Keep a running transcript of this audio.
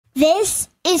This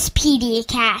is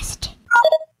PediaCast.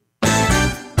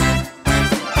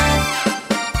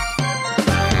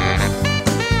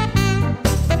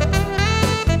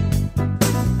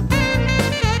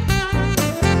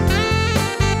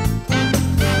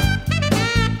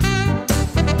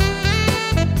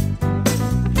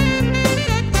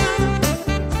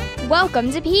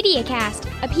 Welcome to PediaCast,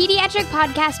 a pediatric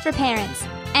podcast for parents.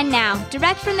 And now,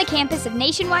 direct from the campus of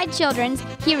Nationwide Children's,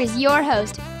 here is your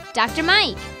host, Dr.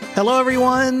 Mike. Hello,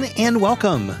 everyone, and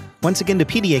welcome once again to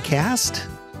PediaCast.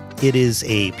 It is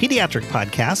a pediatric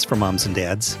podcast for moms and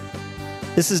dads.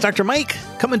 This is Dr. Mike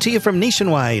coming to you from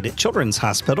Nationwide Children's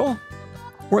Hospital.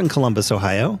 We're in Columbus,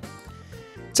 Ohio.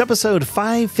 It's episode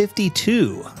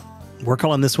 552. We're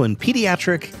calling this one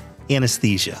Pediatric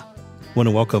Anesthesia. I want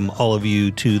to welcome all of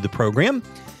you to the program.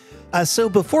 So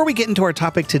before we get into our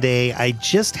topic today, I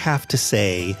just have to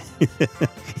say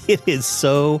it is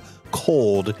so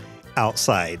cold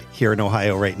outside here in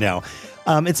Ohio right now.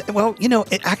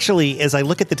 It actually, as I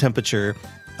look at the temperature,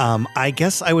 I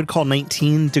guess I would call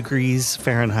 19 degrees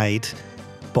Fahrenheit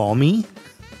balmy,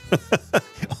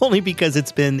 only because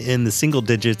it's been in the single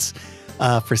digits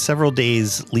for several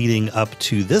days leading up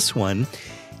to this one.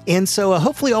 And so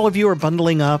hopefully all of you are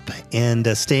bundling up and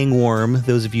staying warm,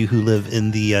 those of you who live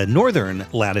in the northern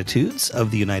latitudes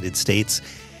of the United States.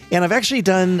 And I've actually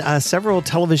done several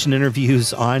television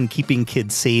interviews on keeping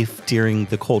kids safe during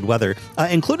the cold weather,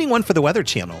 including one for the Weather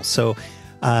Channel. So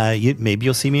maybe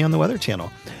you'll see me on the Weather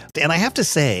Channel. And I have to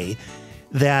say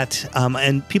that,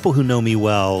 and people who know me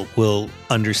well will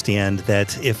understand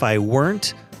that if I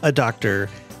weren't a doctor,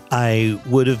 I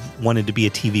would have wanted to be a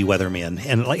TV weatherman.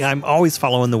 And I'm always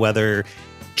following the weather,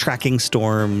 tracking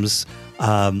storms.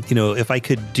 If I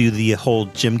could do the whole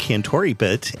Jim Cantori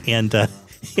bit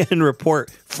and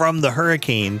report from the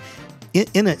hurricane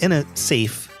in a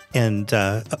safe and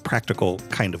a practical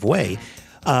kind of way,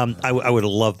 I would have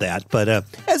loved that. But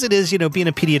as it is, being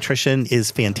a pediatrician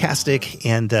is fantastic,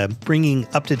 and bringing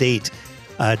up-to-date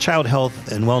child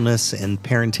health and wellness and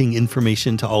parenting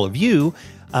information to all of you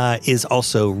is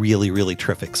also really, really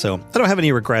terrific. So I don't have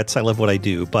any regrets. I love what I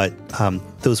do, but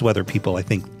those weather people, I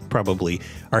think, probably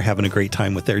are having a great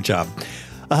time with their job.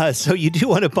 So you do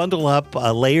want to bundle up.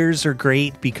 Layers are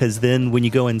great because then when you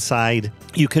go inside,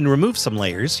 you can remove some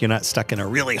layers. You're not stuck in a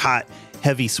really hot,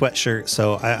 heavy sweatshirt.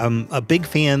 So I'm a big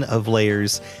fan of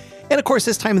layers. And of course,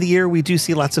 this time of the year, we do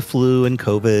see lots of flu and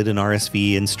COVID and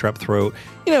RSV and strep throat,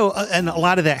 and a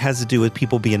lot of that has to do with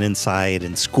people being inside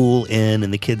and school in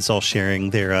and the kids all sharing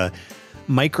their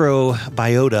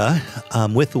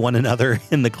microbiota with one another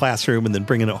in the classroom and then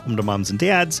bringing it home to moms and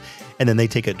dads. And then they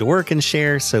take it to work and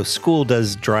share. So school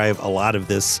does drive a lot of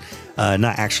this,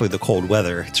 not actually the cold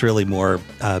weather. It's really more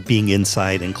being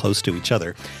inside and close to each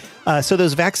other. So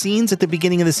those vaccines at the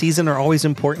beginning of the season are always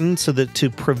important so that to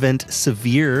prevent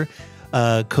severe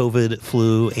COVID,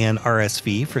 flu, and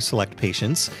RSV for select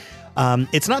patients.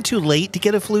 It's not too late to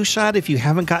get a flu shot if you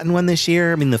haven't gotten one this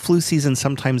year. I mean, the flu season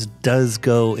sometimes does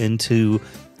go into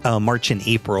March and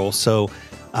April. So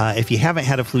if you haven't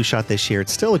had a flu shot this year,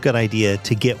 it's still a good idea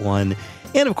to get one.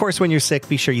 And of course, when you're sick,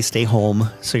 be sure you stay home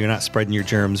so you're not spreading your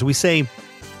germs. We say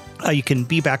you can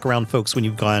be back around folks when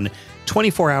you've gone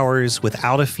 24 hours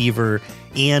without a fever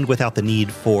and without the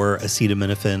need for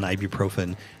acetaminophen,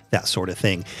 ibuprofen, that sort of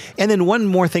thing. And then one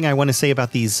more thing I want to say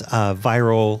about these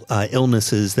viral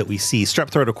illnesses that we see. Strep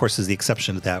throat, of course, is the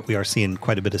exception to that. We are seeing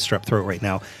quite a bit of strep throat right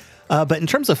now. But in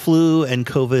terms of flu and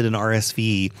COVID and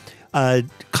RSV,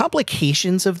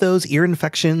 complications of those, ear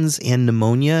infections and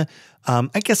pneumonia,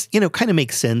 I guess, kind of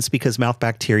makes sense because mouth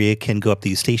bacteria can go up the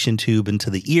eustachian tube into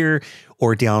the ear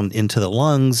or down into the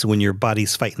lungs when your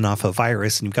body's fighting off a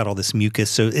virus and you've got all this mucus.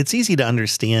 So it's easy to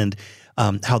understand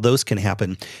how those can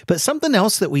happen. But something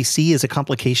else that we see as a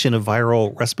complication of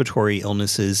viral respiratory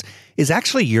illnesses is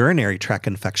actually urinary tract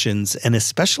infections, and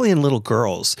especially in little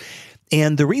girls.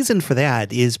 And the reason for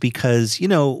that is because,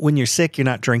 when you're sick, you're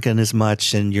not drinking as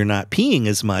much and you're not peeing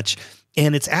as much.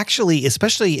 And it's actually,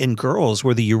 especially in girls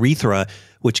where the urethra,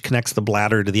 which connects the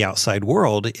bladder to the outside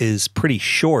world, is pretty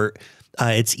short.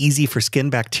 It's easy for skin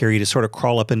bacteria to sort of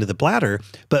crawl up into the bladder,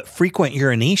 but frequent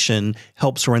urination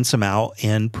helps rinse them out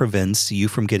and prevents you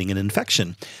from getting an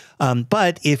infection.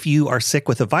 But if you are sick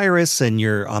with a virus and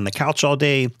you're on the couch all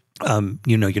day,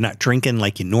 you're not drinking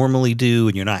like you normally do,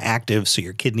 and you're not active, so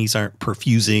your kidneys aren't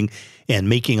perfusing and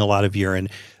making a lot of urine.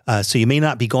 So you may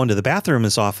not be going to the bathroom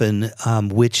as often,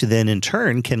 which then in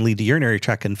turn can lead to urinary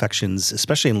tract infections,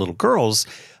 especially in little girls,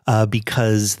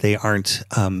 because they aren't,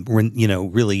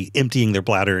 really emptying their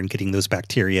bladder and getting those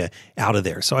bacteria out of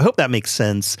there. So I hope that makes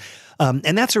sense.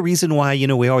 And that's a reason why,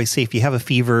 we always say if you have a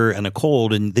fever and a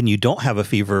cold and then you don't have a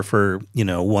fever for,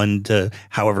 1 to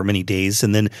however many days,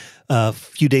 and then a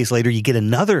few days later you get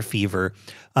another fever,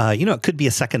 it could be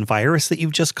a second virus that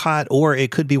you've just caught, or it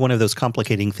could be one of those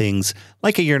complicating things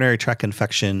like a urinary tract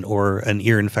infection or an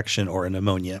ear infection or a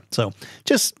pneumonia. So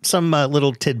just some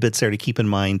little tidbits there to keep in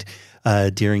mind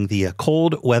during the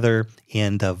cold weather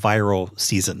and viral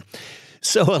season.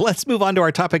 So let's move on to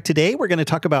our topic today. We're going to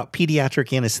talk about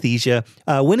pediatric anesthesia.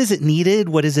 When is it needed?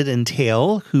 What does it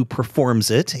entail? Who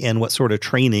performs it? And what sort of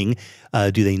training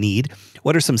do they need?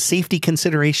 What are some safety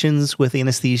considerations with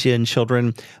anesthesia in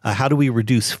children? How do we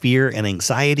reduce fear and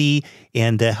anxiety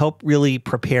and help really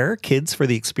prepare kids for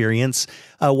the experience?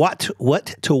 What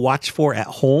to watch for at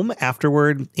home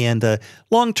afterward, and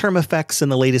long-term effects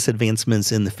and the latest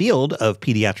advancements in the field of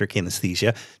pediatric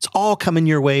anesthesia. It's all coming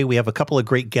your way. We have a couple of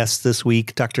great guests this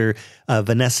week. Dr.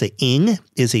 Vanessa Ng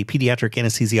is a pediatric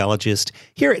anesthesiologist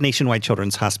here at Nationwide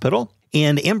Children's Hospital.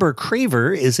 And Amber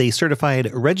Craver is a certified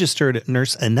registered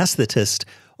nurse anesthetist,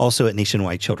 also at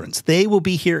Nationwide Children's. They will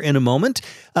be here in a moment.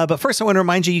 But first, I want to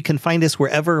remind you, you can find us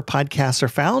wherever podcasts are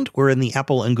found. We're in the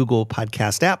Apple and Google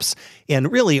podcast apps,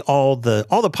 and really all the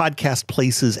podcast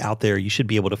places out there. You should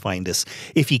be able to find us.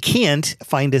 If you can't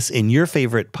find us in your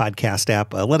favorite podcast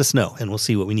app, let us know, and we'll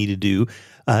see what we need to do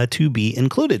to be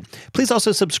included. Please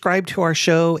also subscribe to our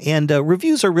show, and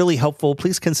reviews are really helpful.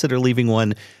 Please consider leaving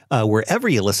one wherever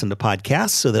you listen to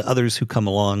podcasts so that others who come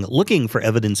along looking for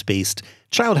evidence-based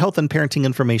child health and parenting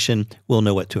information will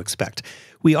know what to expect.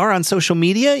 We are on social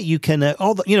media. You can,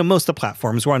 most of the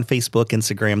platforms. We're on Facebook,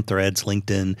 Instagram, Threads,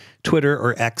 LinkedIn, Twitter,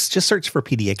 or X. Just search for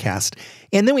PediaCast.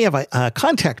 And then we have a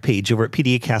contact page over at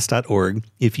PediaCast.org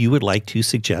if you would like to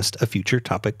suggest a future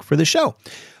topic for the show.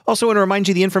 Also want to remind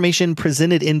you the information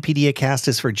presented in PediaCast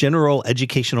is for general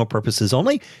educational purposes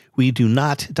only. We do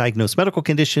not diagnose medical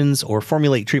conditions or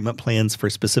formulate treatment plans for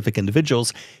specific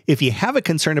individuals. If you have a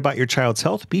concern about your child's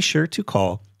health, be sure to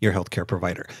call your healthcare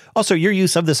provider. Also, your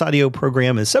use of this audio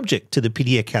program is subject to the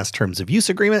PediaCast Terms of Use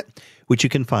Agreement, which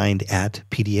you can find at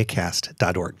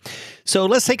PediaCast.org. So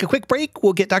let's take a quick break.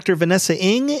 We'll get Dr. Vanessa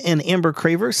Ng and Amber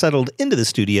Craver settled into the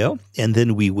studio, and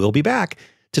then we will be back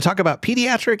to talk about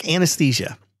pediatric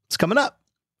anesthesia. It's coming up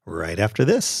right after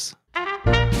this.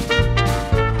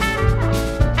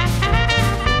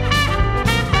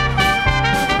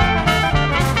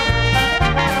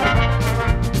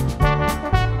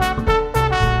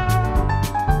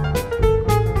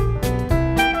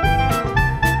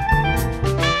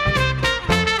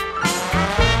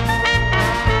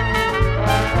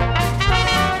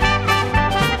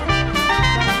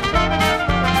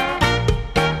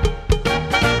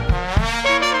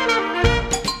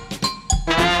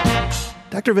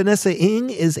 Dr. Vanessa Ng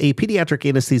is a pediatric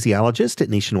anesthesiologist at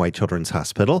Nationwide Children's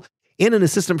Hospital and an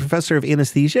assistant professor of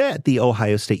anesthesia at The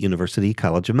Ohio State University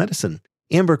College of Medicine.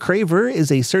 Amber Craver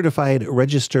is a certified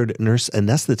registered nurse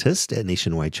anesthetist at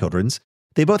Nationwide Children's.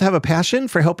 They both have a passion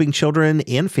for helping children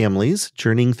and families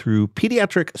journeying through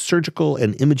pediatric surgical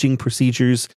and imaging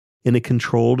procedures in a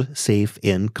controlled, safe,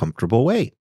 and comfortable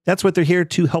way. That's what they're here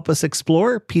to help us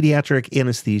explore, pediatric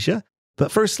anesthesia. But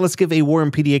first, let's give a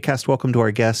warm PediaCast welcome to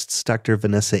our guests, Dr.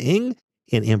 Vanessa Ng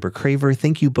and Amber Craver.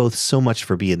 Thank you both so much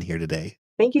for being here today.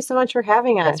 Thank you so much for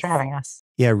having us. Thanks for having us.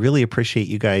 Yeah, I really appreciate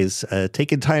you guys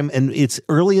taking time. And it's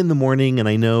early in the morning, and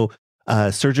I know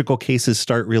surgical cases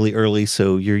start really early,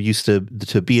 so you're used to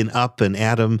being up and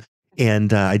at 'em.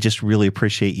 And I just really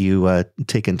appreciate you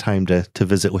taking time to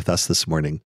visit with us this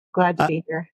morning. Glad to be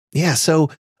here. Yeah,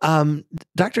 so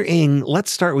Dr. Ng, let's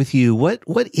start with you.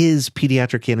 What is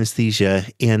pediatric anesthesia,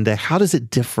 and how does it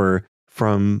differ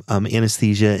from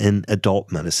anesthesia in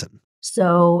adult medicine?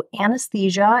 So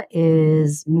anesthesia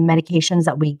is medications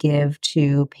that we give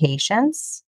to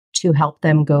patients to help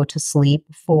them go to sleep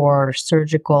for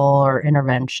surgical or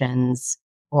interventions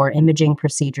or imaging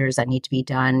procedures that need to be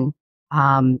done.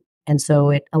 And so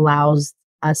it allows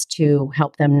us to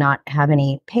help them not have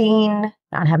any pain,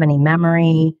 not have any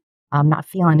memory, not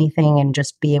feel anything, and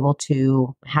just be able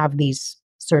to have these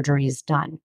surgeries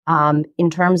done. In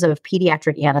terms of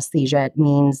pediatric anesthesia, it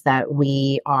means that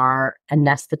we are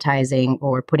anesthetizing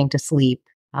or putting to sleep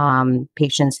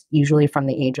patients usually from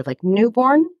the age of like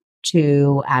newborn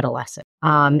to adolescent.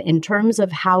 In terms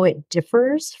of how it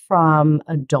differs from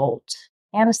adult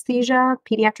anesthesia,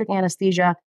 pediatric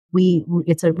anesthesia,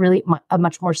 it's a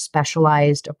much more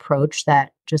specialized approach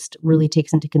that just really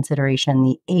takes into consideration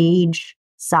the age,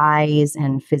 size,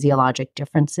 and physiologic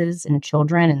differences in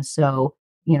children. And so,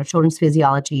 children's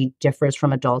physiology differs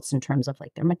from adults in terms of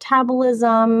like their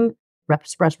metabolism,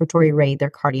 respiratory rate, their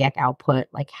cardiac output,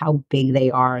 like how big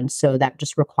they are. And so that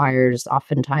just requires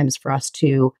oftentimes for us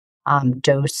to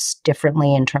dose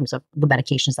differently in terms of the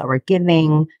medications that we're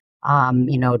giving.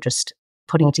 Just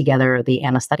putting together the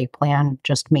anesthetic plan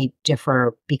just may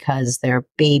differ because they're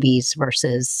babies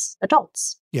versus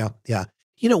adults. Yeah. Yeah.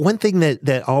 One thing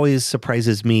that always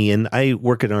surprises me, and I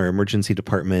work in our emergency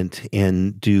department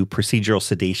and do procedural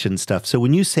sedation stuff. So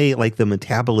when you say like the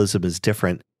metabolism is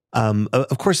different,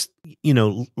 of course,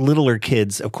 littler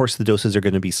kids, of course, the doses are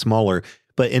going to be smaller.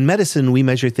 But in medicine, we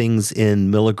measure things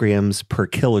in milligrams per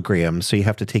kilogram. So you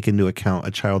have to take into account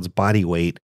a child's body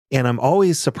weight. And I'm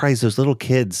always surprised those little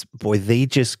kids, boy, they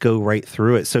just go right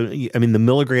through it. So, I mean, the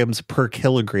milligrams per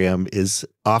kilogram is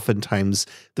oftentimes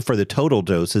for the total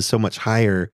dose is so much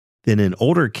higher than in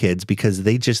older kids because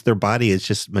their body is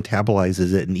just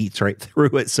metabolizes it and eats right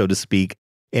through it, so to speak.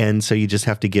 And so you just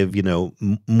have to give,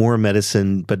 more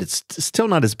medicine, but it's still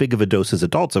not as big of a dose as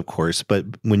adults, of course. But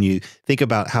when you think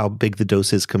about how big the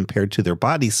dose is compared to their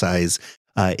body size,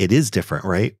 it is different,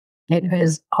 right? It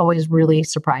is always really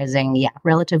surprising. Yeah,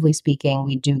 relatively speaking,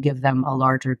 we do give them a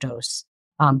larger dose.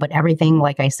 But everything,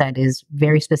 like I said, is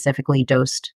very specifically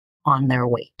dosed on their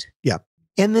weight. Yeah.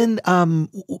 And then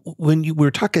when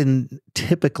we're talking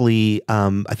typically,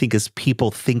 I think as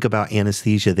people think about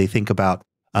anesthesia, they think about,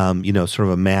 sort of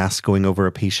a mask going over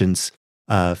a patient's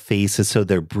face. And so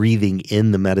they're breathing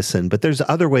in the medicine. But there's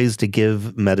other ways to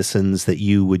give medicines that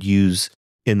you would use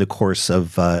in the course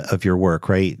of your work,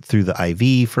 right? Through the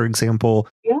IV, for example.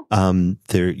 Yeah.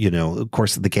 Of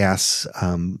course, the gas.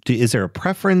 Is there a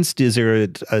preference? Do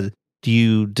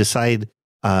you decide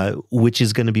which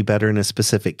is going to be better in a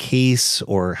specific case,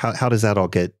 or how does that all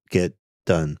get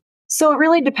done? So it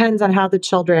really depends on how the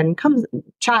children come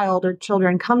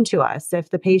to us. If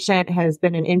the patient has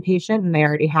been an inpatient and they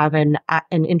already have an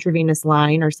intravenous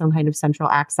line or some kind of central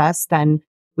access, then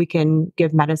we can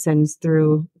give medicines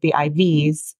through the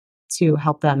IVs to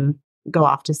help them go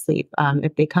off to sleep.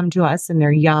 If they come to us and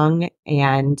they're young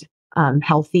and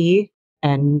healthy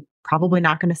and probably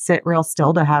not going to sit real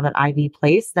still to have an IV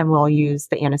placed, then we'll use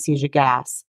the anesthesia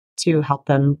gas to help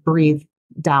them breathe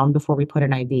down before we put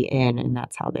an IV in, and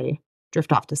that's how they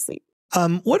drift off to sleep.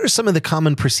 What are some of the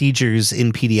common procedures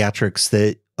in pediatrics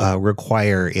that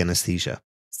require anesthesia?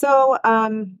 So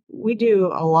we do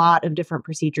a lot of different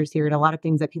procedures here and a lot of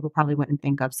things that people probably wouldn't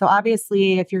think of. So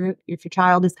obviously, if your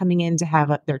child is coming in to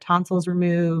have their tonsils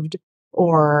removed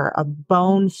or a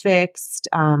bone fixed,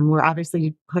 we're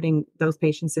obviously putting those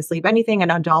patients to sleep. Anything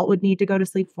an adult would need to go to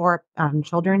sleep for,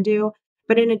 children do.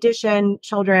 But in addition,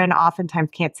 children oftentimes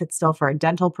can't sit still for a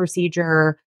dental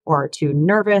procedure or too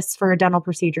nervous for a dental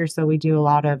procedure. So we do a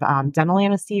lot of dental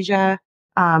anesthesia,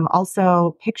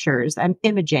 also pictures and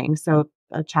imaging. So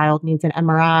a child needs an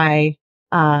MRI,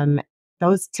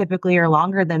 those typically are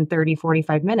longer than 30,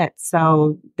 45 minutes.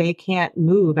 So they can't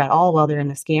move at all while they're in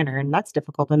the scanner. And that's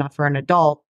difficult enough for an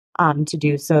adult to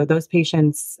do. So those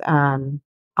patients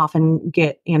often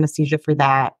get anesthesia for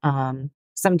that.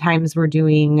 Sometimes we're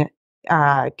doing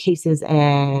cases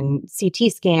in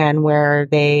CT scan where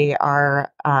they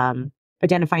are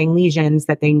identifying lesions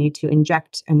that they need to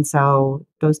inject. And so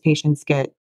those patients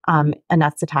get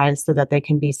anesthetized so that they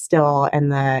can be still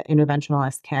and the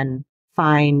interventionalist can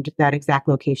find that exact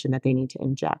location that they need to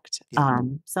inject. Yeah.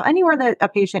 So anywhere that a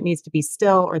patient needs to be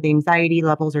still or the anxiety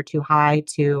levels are too high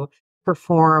to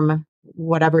perform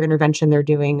whatever intervention they're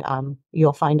doing,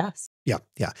 you'll find us. Yeah.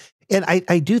 Yeah. And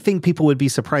I do think people would be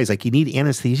surprised. Like, you need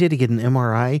anesthesia to get an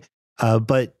MRI,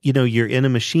 but you're in a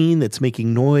machine that's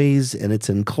making noise and it's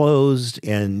enclosed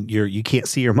and you can't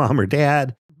see your mom or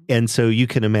dad. And so you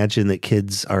can imagine that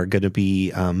kids are going to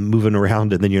be moving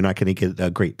around and then you're not going to get a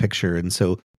great picture. And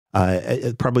so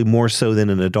probably more so than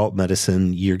in adult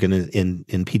medicine, you're going to, in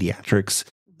pediatrics,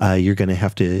 you're going to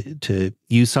have to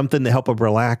use something to help them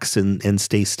relax and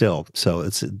stay still. So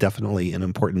it's definitely an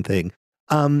important thing.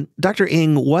 Dr.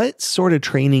 Ng, what sort of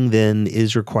training then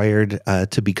is required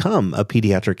to become a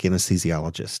pediatric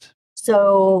anesthesiologist?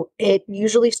 So it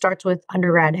usually starts with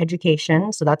undergrad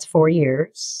education. So that's 4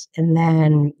 years. And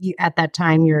then at that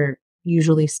time, you're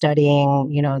usually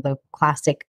studying, the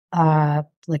classic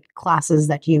classes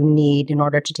that you need in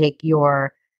order to take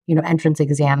your, entrance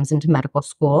exams into medical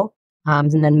school.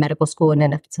 And then medical school in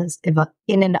and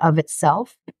of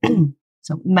itself.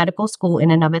 So medical school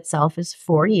in and of itself is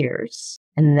 4 years.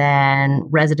 And then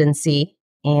residency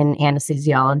in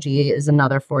anesthesiology is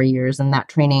another 4 years. And that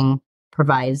training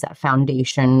provides that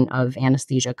foundation of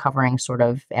anesthesia covering sort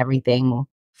of everything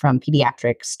from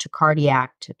pediatrics to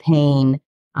cardiac to pain.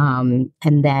 And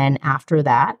then after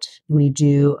that, we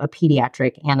do a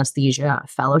pediatric anesthesia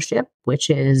fellowship, which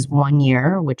is 1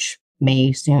 year, which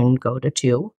may soon go to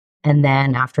 2. And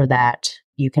then after that,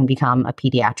 you can become a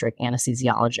pediatric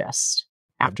anesthesiologist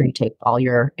after you take all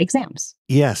your exams.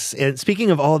 Yes. And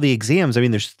speaking of all the exams, I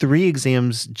mean, there's 3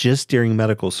 exams just during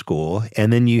medical school.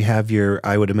 And then you have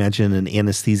I would imagine, an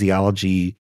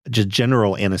anesthesiology, just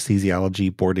general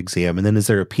anesthesiology board exam. And then is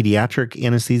there a pediatric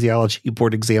anesthesiology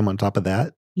board exam on top of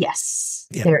that? Yes,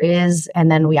 Yeah. there is. And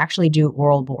then we actually do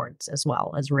oral boards as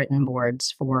well as written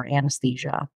boards for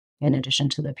anesthesia in addition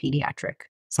to the pediatric.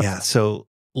 Yeah. So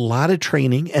a lot of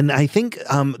training. And I think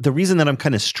the reason that I'm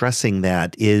kind of stressing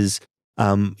that is,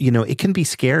 it can be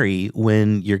scary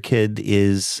when your kid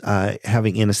is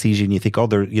having anesthesia and you think, oh,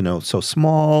 they're, so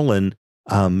small. And,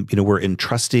 we're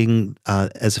entrusting,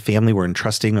 as a family, we're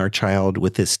entrusting our child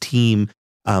with this team.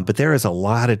 But there is a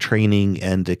lot of training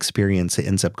and experience that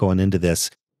ends up going into this,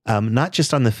 not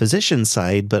just on the physician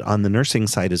side, but on the nursing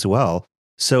side as well.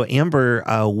 So Amber,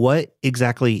 what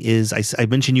exactly is, I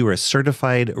mentioned you were a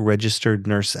certified registered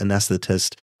nurse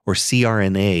anesthetist, or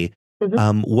CRNA.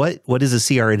 Mhm. What is a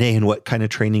CRNA, and what kind of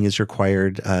training is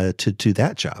required to do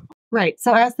that job? Right.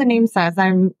 So as the name says,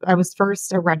 I was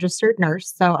first a registered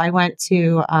nurse. So I went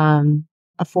to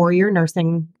a 4-year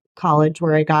nursing college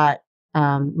where I got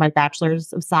my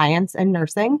bachelor's of science in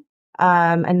nursing.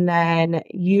 And then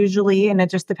usually, and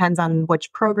it just depends on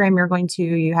which program you're going to,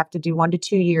 you have to do 1 to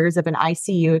 2 years of an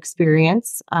ICU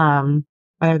experience,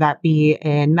 whether that be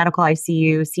in medical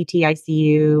ICU, CT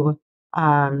ICU,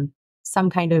 some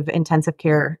kind of intensive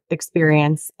care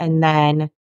experience, and then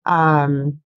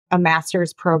a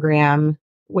master's program,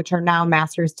 which are now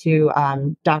masters to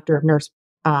doctor of nurse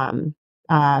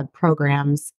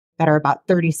programs that are about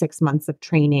 36 months of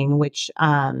training, which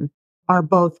are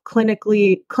both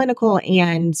clinical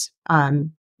and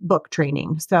book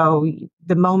training. So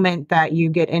the moment that you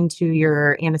get into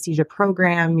your anesthesia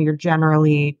program, you're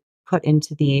generally put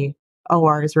into the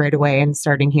ORs right away and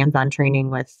starting hands-on training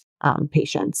with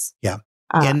patients. Yeah.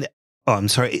 And I'm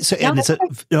sorry. So, and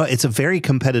it's a very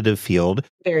competitive field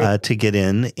to get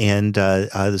in, and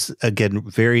again,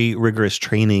 very rigorous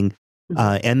training.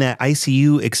 And that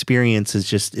ICU experience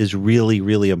is really,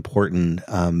 really important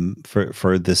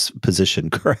for this position,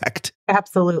 correct?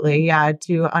 Absolutely. Yeah.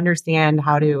 To understand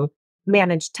how to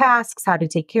manage tasks, how to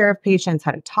take care of patients,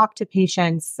 how to talk to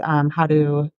patients, how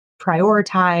to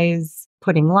prioritize,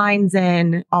 putting lines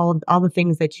in, all the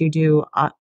things that you do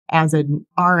as an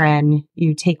RN,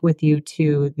 you take with you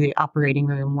to the operating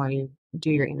room where you do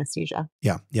your anesthesia.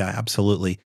 Yeah. Yeah,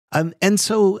 absolutely. And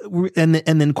so, and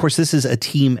then of course, this is a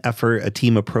team effort, a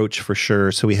team approach for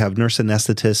sure. So we have nurse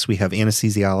anesthetists, we have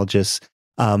anesthesiologists.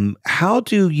 How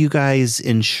do you guys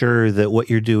ensure that what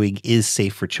you're doing is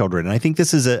safe for children? And I think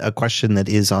this is a question that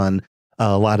is on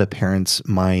a lot of parents'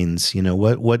 minds.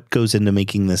 What goes into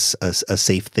making this a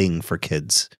safe thing for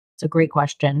kids? It's a great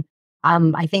question.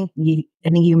 I think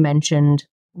you mentioned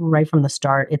right from the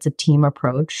start, it's a team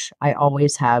approach. I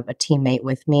always have a teammate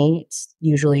with me. It's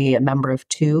usually a member of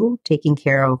 2 taking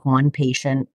care of one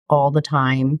patient all the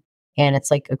time. And it's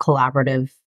like a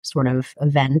collaborative sort of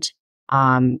event.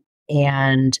 And,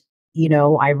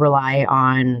 I rely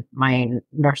on my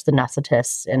nurse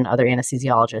anesthetists and other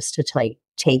anesthesiologists to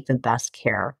take the best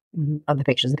care of the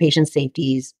patients. The patient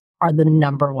safeties are the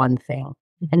number one thing.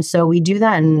 And so we do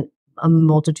that in a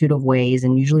multitude of ways.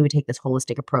 And usually we take this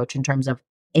holistic approach in terms of,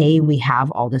 we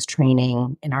have all this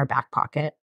training in our back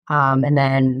pocket. And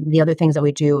then the other things that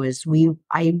we do is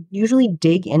I usually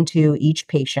dig into each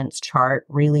patient's chart,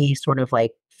 really sort of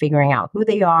like figuring out who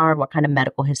they are, what kind of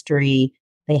medical history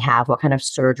they have, what kind of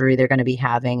surgery they're going to be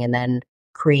having, and then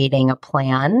creating a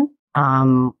plan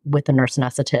with the nurse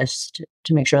anesthetist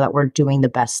to make sure that we're doing the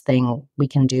best thing we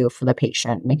can do for the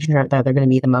patient, making sure that they're going to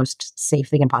be the most safe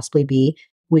they can possibly be.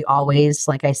 We always,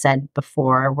 like I said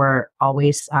before, we're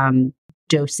always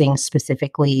dosing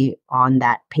specifically on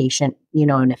that patient,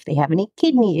 and if they have any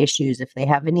kidney issues, if they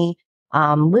have any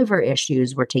liver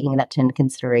issues, we're taking that into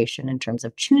consideration in terms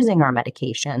of choosing our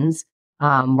medications.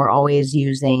 We're always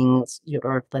using,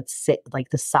 or let's say, like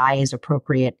the size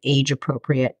appropriate, age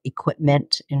appropriate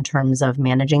equipment in terms of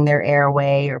managing their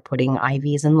airway or putting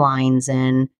IVs and lines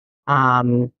in.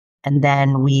 And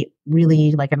then we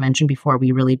really, like I mentioned before,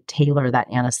 we really tailor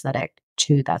that anesthetic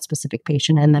to that specific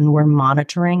patient. And then we're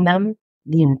monitoring them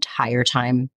the entire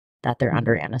time that they're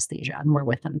under anesthesia, and we're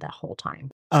with them the whole time.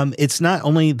 It's not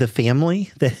only the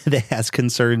family that has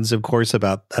concerns, of course,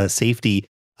 about safety,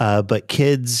 but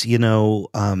kids,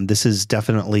 this is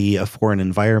definitely a foreign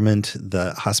environment.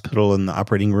 The hospital and the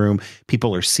operating room,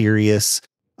 people are serious.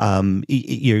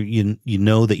 You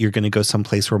know that you're going to go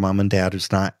someplace where mom and dad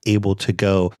is not able to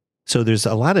go. So there's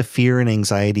a lot of fear and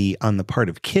anxiety on the part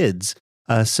of kids.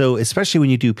 So especially when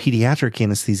you do pediatric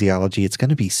anesthesiology, it's going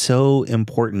to be so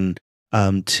important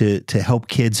to help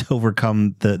kids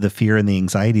overcome the fear and the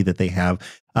anxiety that they have.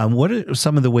 What are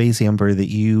some of the ways, Amber, that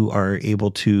you are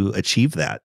able to achieve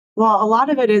that? Well, a lot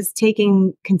of it is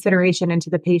taking consideration into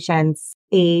the patient's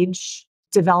age,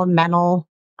 developmental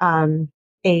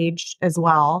age as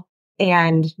well,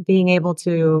 and being able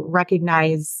to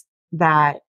recognize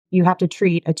that you have to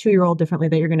treat a 2-year-old differently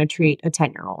than you're going to treat a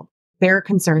 10-year-old. Their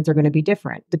concerns are going to be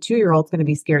different. The 2-year-old's going to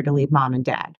be scared to leave mom and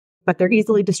dad, but they're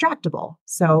easily distractible.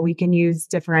 So we can use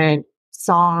different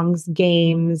songs,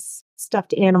 games,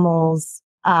 stuffed animals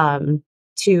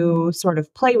to sort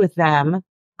of play with them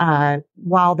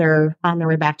while they're on their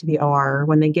way back to the OR.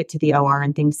 When they get to the OR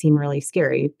and things seem really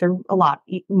scary, they're a lot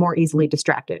more easily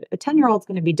distracted. A 10-year-old's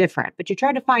going to be different, but you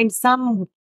try to find something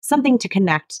to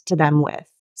connect to them with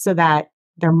so that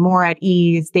they're more at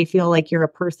ease. They feel like you're a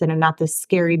person and not this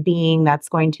scary being that's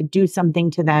going to do something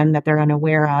to them that they're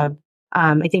unaware of.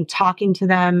 I think talking to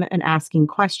them and asking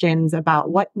questions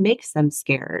about what makes them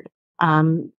scared.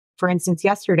 For instance,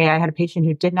 yesterday I had a patient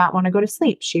who did not want to go to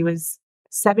sleep. She was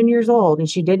 7 years old and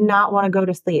she did not want to go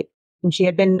to sleep. And she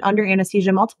had been under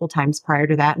anesthesia multiple times prior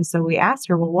to that. And so we asked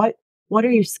her, well, what are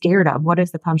you scared of? What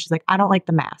is the problem? She's like, I don't like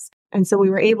the mask. And so we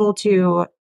were able to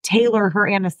tailor her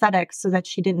anesthetics so that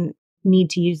she didn't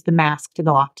need to use the mask to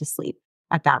go off to sleep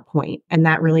at that point. And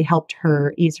that really helped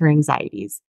her ease her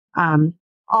anxieties.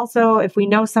 Also, if we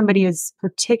know somebody is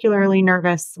particularly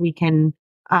nervous, we can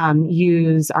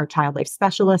use our child life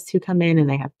specialists who come in and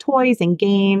they have toys and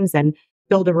games and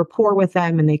build a rapport with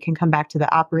them. And they can come back to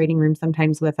the operating room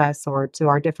sometimes with us or to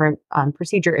our different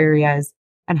procedure areas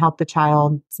and help the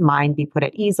child's mind be put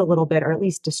at ease a little bit, or at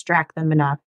least distract them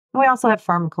enough. And we also have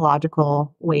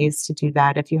pharmacological ways to do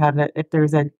that. If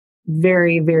there's a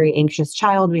very, very anxious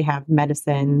child, we have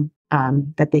medicine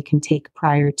that they can take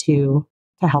prior to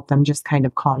help them just kind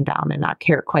of calm down and not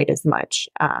care quite as much.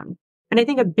 And I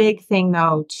think a big thing,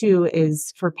 though, too,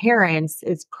 is for parents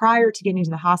is prior to getting to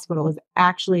the hospital is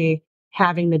actually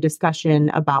having the discussion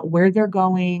about where they're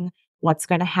going, what's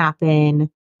going to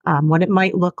happen, what it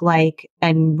might look like,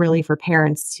 and really for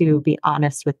parents to be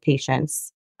honest with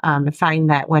patients. I find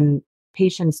that when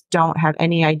patients don't have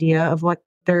any idea of what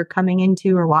they're coming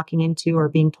into or walking into or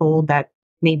being told that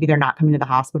maybe they're not coming to the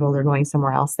hospital, they're going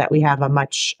somewhere else, that we have a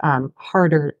much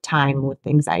harder time with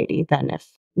anxiety than if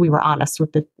we were honest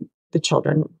with the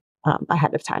children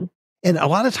ahead of time. And a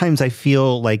lot of times I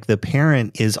feel like the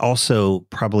parent is also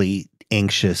probably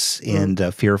anxious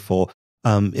and fearful,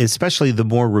 especially the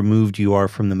more removed you are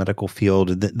from the medical field.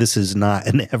 This is not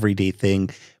an everyday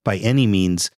thing by any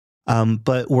means.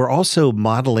 But we're also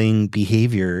modeling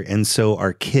behavior. And so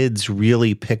our kids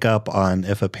really pick up on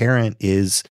if a parent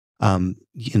is,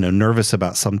 nervous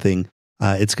about something,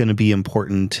 it's going to be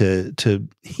important to,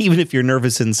 even if you're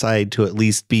nervous inside, to at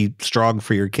least be strong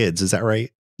for your kids. Is that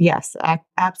right? Yes,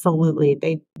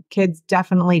 absolutely. Kids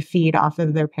definitely feed off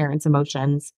of their parents'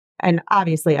 emotions. And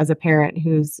obviously, as a parent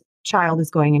whose child is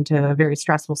going into a very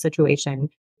stressful situation,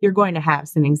 you're going to have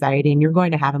some anxiety and you're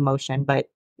going to have emotion. But,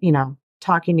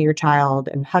 talking to your child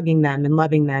and hugging them and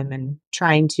loving them and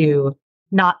trying to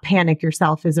not panic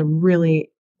yourself is a really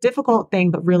difficult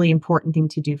thing, but really important thing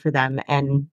to do for them.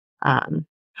 And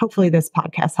hopefully this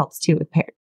podcast helps too with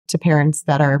to parents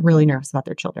that are really nervous about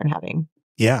their children having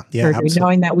surgery, absolutely.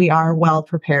 Knowing that we are well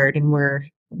prepared and we're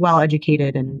well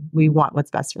educated and we want what's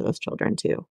best for those children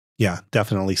too. Yeah,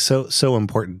 definitely. So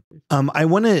important. I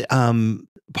want to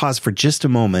pause for just a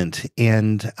moment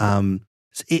and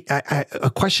a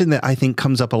question that I think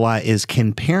comes up a lot is,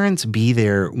 can parents be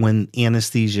there when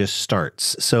anesthesia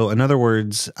starts? So in other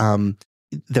words,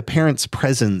 the parent's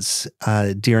presence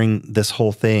during this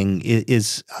whole thing,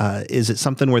 is it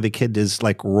something where the kid is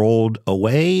like rolled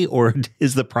away, or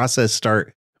is the process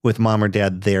start with mom or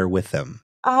dad there with them?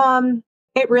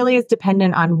 It really is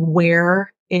dependent on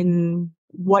where in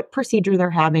what procedure they're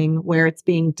having, where it's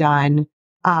being done,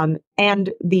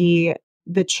 and the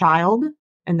child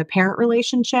and the parent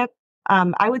relationship.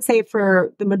 I would say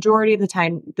for the majority of the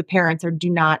time, the parents do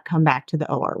not come back to the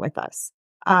OR with us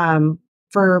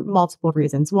for multiple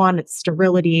reasons. One, it's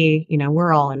sterility.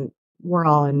 We're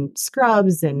all in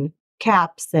scrubs and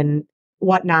caps and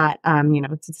whatnot.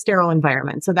 It's a sterile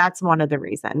environment, so that's one of the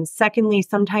reasons. Secondly,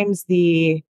 sometimes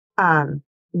the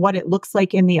what it looks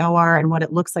like in the OR and what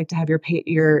it looks like to have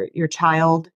your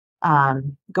child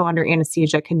go under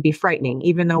anesthesia can be frightening.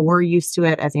 Even though we're used to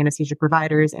it as anesthesia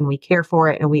providers and we care for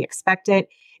it and we expect it,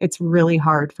 it's really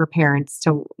hard for parents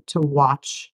to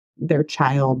watch their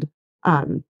child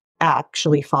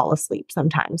actually fall asleep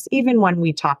sometimes, even when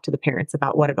we talk to the parents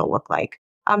about what it'll look like.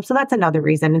 So that's another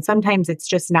reason. And sometimes it's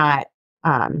just not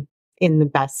in the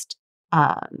best,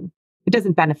 it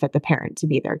doesn't benefit the parent to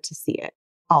be there to see it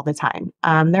all the time.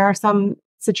 There are some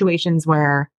situations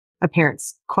where a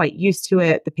parent's quite used to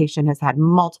it. The patient has had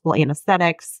multiple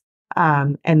anesthetics,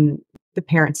 and the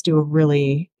parents do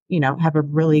have a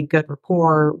really good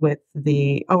rapport with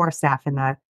the OR staff and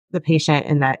the patient,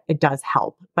 and that it does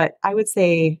help. But I would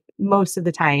say most of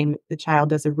the time, the child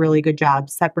does a really good job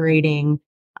separating,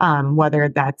 whether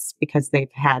that's because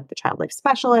they've had the child life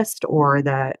specialist or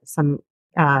some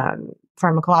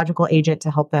pharmacological agent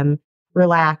to help them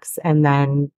relax. And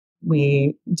then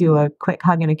we do a quick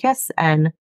hug and a kiss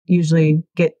and usually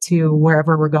get to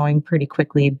wherever we're going pretty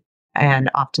quickly and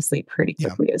off to sleep pretty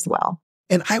quickly as well.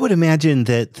 And I would imagine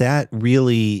that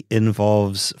really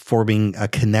involves forming a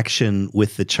connection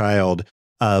with the child,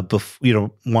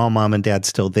 while mom and dad's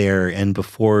still there and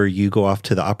before you go off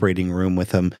to the operating room with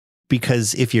them.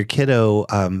 Because if your kiddo,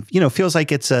 feels like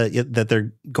that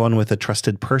they're going with a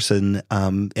trusted person,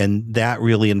 and that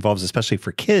really involves, especially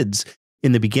for kids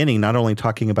in the beginning, not only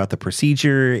talking about the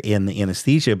procedure and the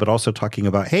anesthesia, but also talking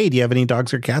about, hey, do you have any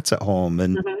dogs or cats at home?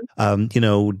 And,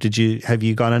 have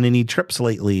you gone on any trips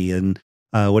lately? And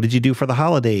what did you do for the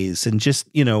holidays? And just,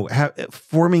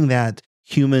 forming that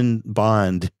human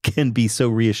bond can be so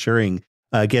reassuring.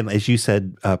 Again, as you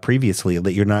said previously,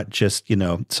 that you're not just,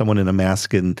 someone in a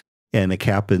mask and a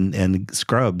cap and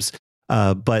scrubs,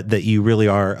 but that you really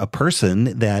are a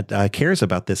person that cares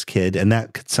about this kid. And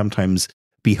that could sometimes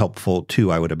be helpful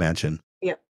too, I would imagine.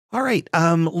 Yeah. All right.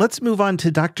 Let's move on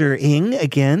to Dr. Ng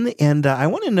again. And I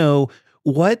want to know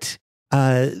what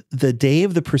the day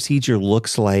of the procedure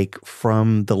looks like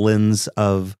from the lens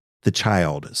of the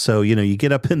child. So, you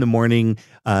get up in the morning,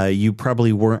 you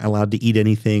probably weren't allowed to eat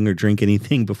anything or drink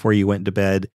anything before you went to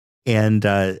bed. And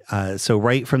so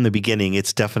right from the beginning,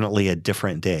 it's definitely a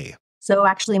different day. So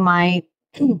actually, my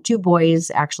two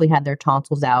boys actually had their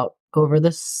tonsils out over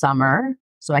the summer.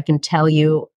 So I can tell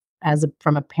you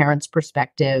from a parent's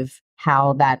perspective,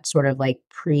 how that sort of like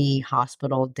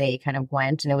pre-hospital day kind of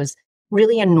went. And it was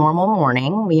really a normal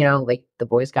morning. Like the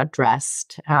boys got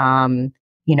dressed.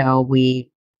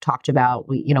 We talked about,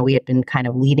 we had been kind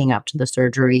of leading up to the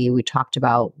surgery. We talked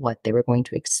about what they were going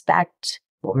to expect,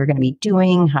 what we were going to be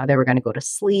doing, how they were going to go to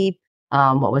sleep,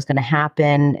 what was going to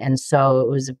happen. And so it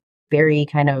was a very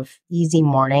kind of easy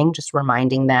morning, just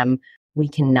reminding them we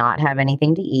cannot have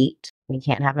anything to eat. We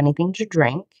can't have anything to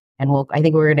drink. And I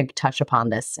think we're going to touch upon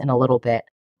this in a little bit.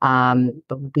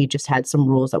 But we just had some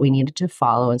rules that we needed to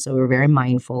follow. And so we were very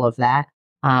mindful of that.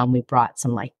 We brought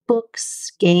some like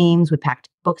books, games. We packed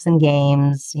books and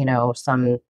games,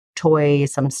 some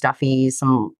toys, some stuffies,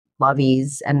 some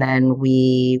loveys. And then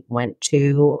we went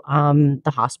to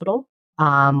the hospital.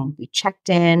 We checked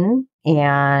in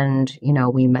and,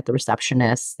 we met the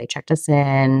receptionist. They checked us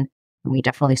in. And we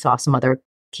definitely saw some other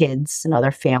kids and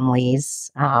other families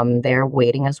there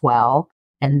waiting as well.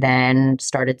 And then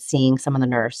started seeing some of the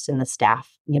nurse and the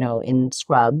staff, in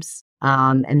scrubs.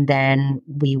 And then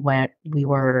we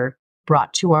were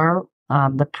brought to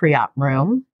the pre-op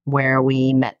room where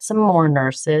we met some more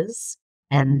nurses.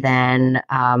 And then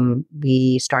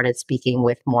we started speaking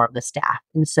with more of the staff.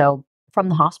 And so from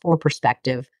the hospital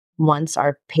perspective, once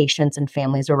our patients and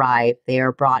families arrive, they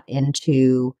are brought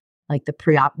into like the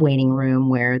pre-op waiting room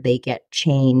where they get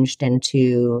changed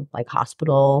into like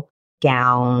hospital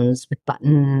gowns with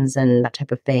buttons and that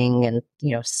type of thing, and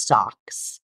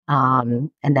socks. And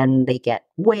then they get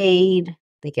weighed,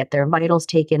 they get their vitals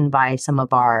taken by some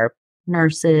of our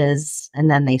nurses,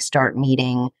 and then they start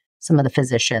meeting some of the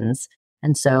physicians.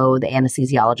 And so the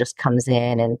anesthesiologist comes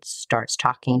in and starts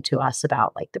talking to us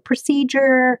about like the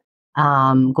procedure,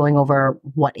 going over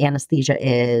what anesthesia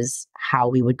is, how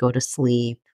we would go to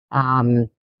sleep,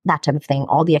 that type of thing,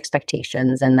 all the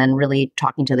expectations, and then really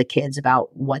talking to the kids about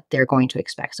what they're going to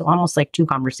expect. So almost like two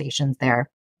conversations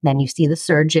there. Then you see the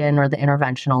surgeon or the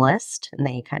interventionalist, and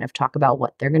they kind of talk about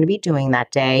what they're going to be doing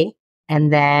that day.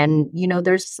 And then,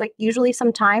 there's like usually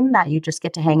some time that you just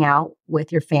get to hang out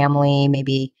with your family,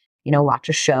 maybe, watch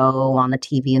a show on the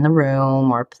TV in the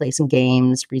room or play some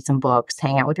games, read some books,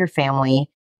 hang out with your family.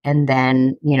 And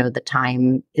then, the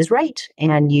time is right.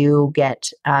 And you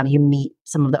you meet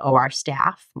some of the OR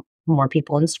staff, more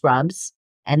people in scrubs.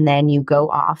 And then you go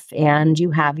off and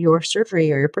you have your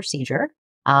surgery or your procedure.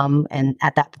 And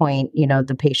at that point,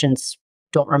 the patients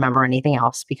don't remember anything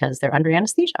else because they're under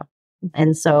anesthesia.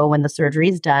 And so when the surgery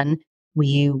is done,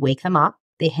 we wake them up.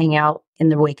 They hang out in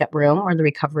the wake-up room or the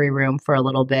recovery room for a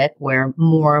little bit, where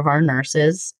more of our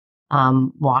nurses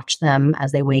watch them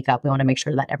as they wake up. We want to make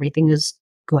sure that everything is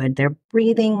good. They're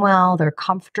breathing well, they're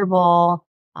comfortable,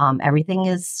 everything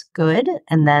is good.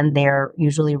 And then they're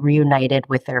usually reunited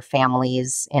with their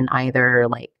families in either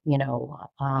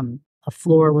a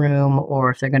floor room,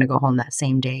 or if they're going to go home that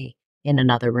same day, in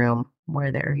another room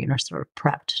where they're, sort of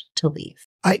prepped to leave.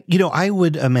 I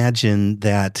would imagine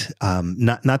that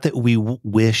not that we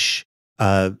wish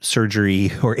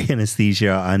surgery or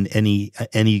anesthesia on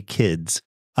any kids,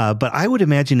 but I would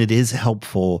imagine it is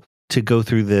helpful to go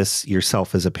through this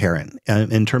yourself as a parent,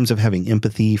 in terms of having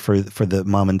empathy for the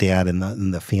mom and dad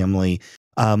and the family.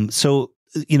 So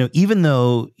even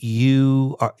though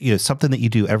you are something that you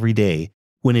do every day,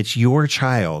 when it's your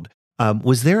child,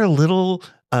 was there a little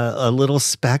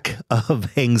speck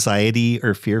of anxiety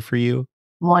or fear for you?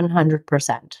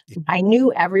 100%. I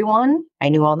knew everyone. I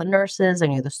knew all the nurses. I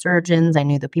knew the surgeons. I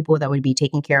knew the people that would be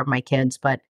taking care of my kids.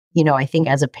 But, I think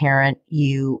as a parent,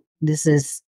 this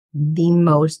is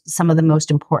some of the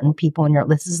most important people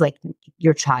this is like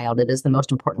your child. It is the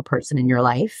most important person in your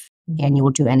life, and you will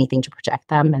do anything to protect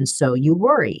them. And so you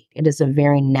worry. It is a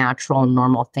very natural,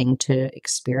 normal thing to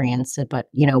experience it. But,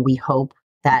 we hope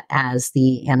that as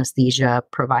the anesthesia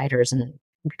providers and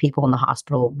people in the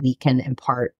hospital, we can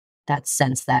impart that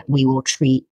sense that we will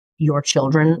treat your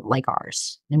children like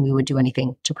ours, and we would do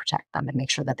anything to protect them and make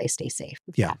sure that they stay safe.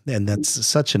 Yeah. And that's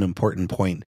such an important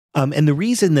point. And the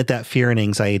reason that fear and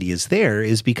anxiety is there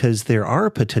is because there are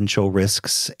potential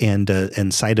risks and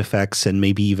side effects and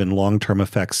maybe even long-term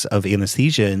effects of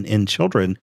anesthesia in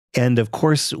children. And of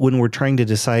course, when we're trying to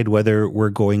decide whether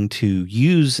we're going to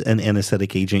use an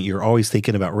anesthetic agent, you're always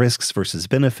thinking about risks versus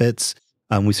benefits.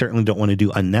 We certainly don't want to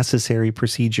do unnecessary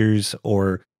procedures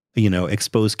or,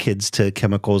 expose kids to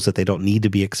chemicals that they don't need to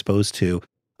be exposed to.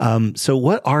 So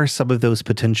what are some of those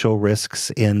potential risks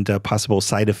and possible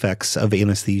side effects of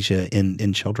anesthesia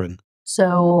in children?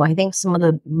 So I think some of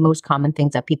the most common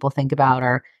things that people think about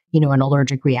are, an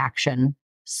allergic reaction.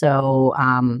 So,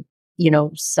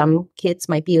 some kids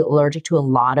might be allergic to a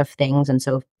lot of things. And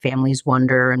so families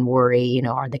wonder and worry,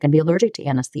 are they going to be allergic to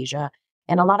anesthesia?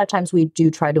 And a lot of times we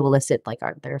do try to elicit,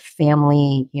 are their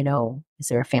family, is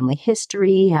there a family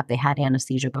history? Have they had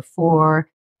anesthesia before?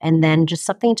 And then just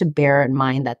something to bear in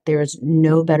mind that there's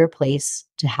no better place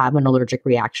to have an allergic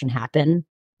reaction happen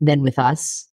than with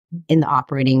us in the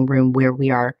operating room, where we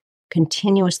are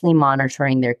continuously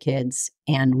monitoring their kids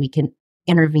and we can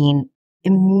intervene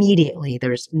immediately.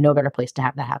 There's no better place to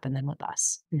have that happen than with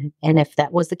us. Mm-hmm. And if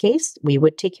that was the case, we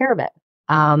would take care of it.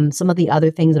 Some of the other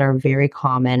things that are very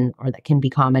common, or that can be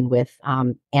common with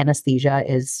anesthesia,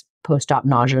 is post-op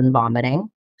nausea and vomiting.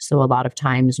 So a lot of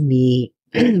times we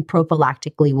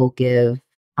prophylactically will give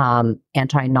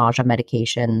anti-nausea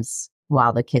medications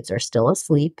while the kids are still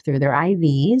asleep through their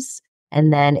IVs.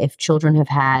 And then if children have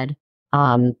had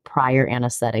prior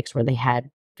anesthetics where they had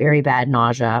very bad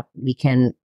nausea, we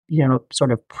can,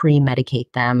 sort of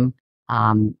pre-medicate them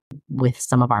with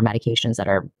some of our medications that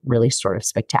are really sort of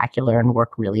spectacular and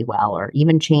work really well, or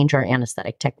even change our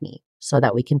anesthetic technique so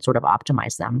that we can sort of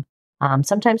optimize them.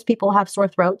 Sometimes people have sore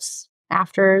throats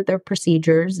after their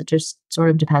procedures. It just sort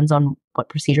of depends on what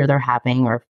procedure they're having,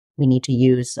 or if we need to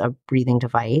use a breathing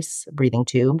device, a breathing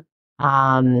tube.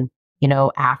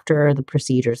 After the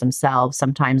procedures themselves,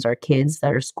 sometimes our kids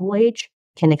that are school age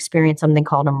can experience something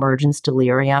called emergence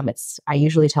delirium. I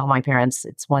usually tell my parents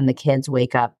it's when the kids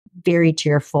wake up very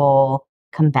tearful,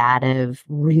 combative,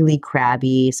 really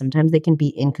crabby. Sometimes they can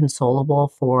be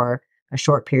inconsolable for a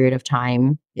short period of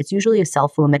time. It's usually a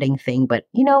self-limiting thing, but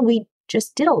we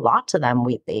just did a lot to them.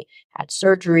 They had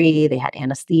surgery, they had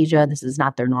anesthesia. This is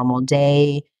not their normal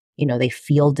day. They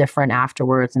feel different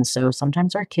afterwards. And so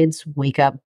sometimes our kids wake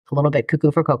up a little bit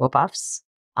cuckoo for Cocoa Puffs.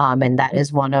 And that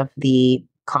is one of the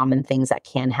common things that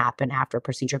can happen after a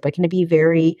procedure, but can be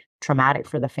very traumatic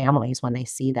for the families when they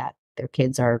see that their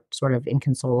kids are sort of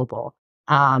inconsolable.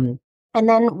 And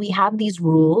then we have these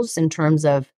rules in terms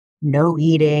of no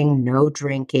eating, no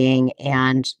drinking.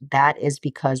 And that is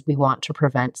because we want to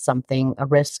prevent a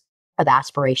risk of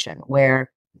aspiration,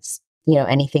 where,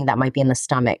 anything that might be in the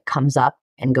stomach comes up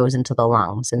and goes into the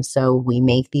lungs. And so we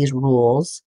make these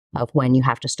rules of when you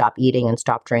have to stop eating and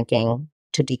stop drinking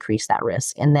to decrease that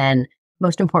risk. And then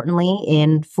most importantly,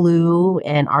 in flu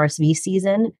and RSV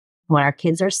season, when our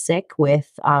kids are sick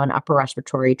with an upper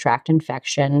respiratory tract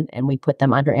infection and we put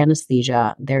them under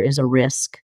anesthesia, there is a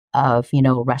risk of,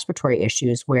 respiratory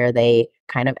issues where they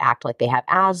kind of act like they have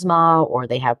asthma, or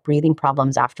they have breathing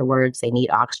problems afterwards. They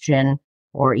need oxygen,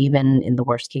 or even in the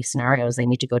worst case scenarios, they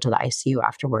need to go to the ICU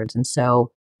afterwards. And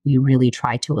so we really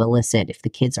try to elicit if the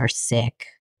kids are sick,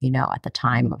 at the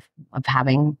time of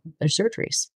having their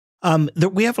surgeries.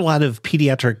 We have a lot of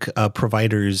pediatric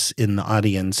providers in the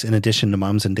audience, in addition to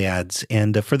moms and dads.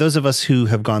 And for those of us who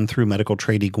have gone through medical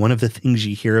training, one of the things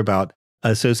you hear about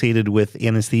associated with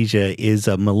anesthesia is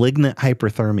malignant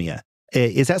hyperthermia.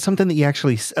 Is that something that you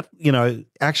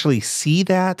actually see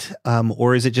that?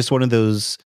 Or is it just one of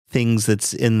those things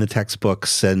that's in the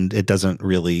textbooks and it doesn't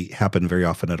really happen very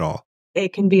often at all?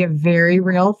 It can be a very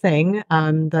real thing.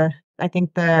 I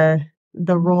think the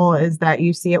rule is that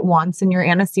you see it once in your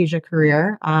anesthesia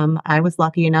career. I was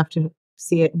lucky enough to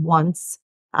see it once,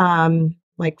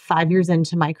 like 5 years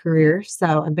into my career.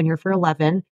 So I've been here for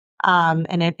 11.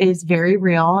 And it is very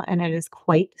real and it is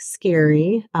quite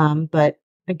scary. But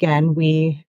again,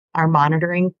 we are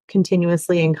monitoring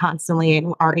continuously and constantly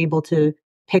and are able to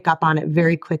pick up on it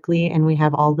very quickly. And we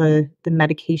have all the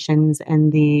medications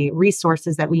and the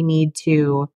resources that we need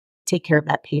to take care of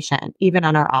that patient, even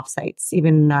on our offsites.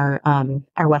 Even our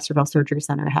Westerville Surgery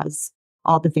Center has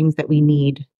all the things that we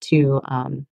need to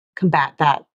combat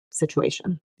that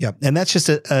situation. Yeah, and that's just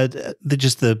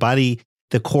the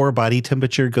core body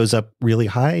temperature goes up really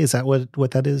high. Is that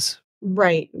what that is?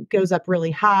 Right, goes up really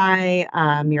high.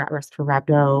 You're at risk for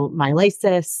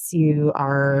rhabdomyolysis. You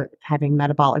are having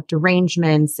metabolic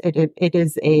derangements. It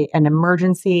is an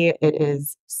emergency. It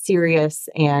is serious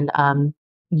and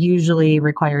usually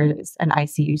requires an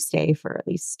ICU stay for at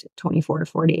least 24 to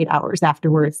 48 hours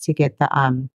afterwards to get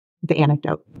the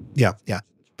anecdote. Yeah.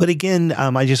 But again,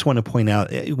 I just want to point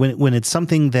out when it's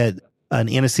something that an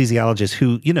anesthesiologist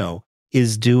who,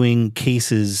 is doing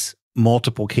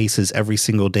multiple cases every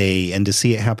single day, and to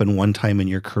see it happen one time in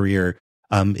your career,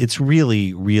 it's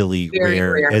really, really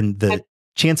rare. And the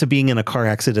chance of being in a car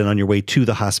accident on your way to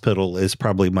the hospital is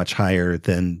probably much higher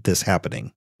than this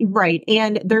happening. Right.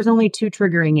 And there's only 2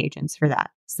 triggering agents for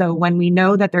that. So when we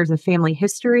know that there's a family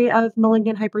history of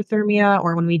malignant hyperthermia,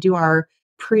 or when we do our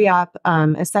pre-op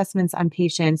assessments on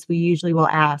patients, we usually will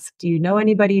ask, do you know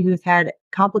anybody who's had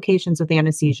complications with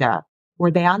anesthesia?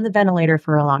 Were they on the ventilator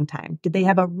for a long time? Did they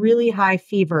have a really high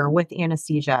fever with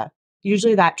anesthesia?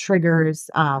 Usually that triggers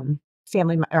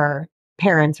family or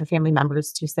parents or family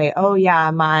members to say, oh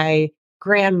yeah, my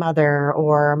grandmother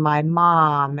or my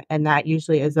mom. And that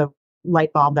usually is a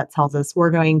light bulb that tells us we're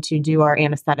going to do our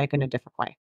anesthetic in a different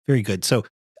way. Very good. So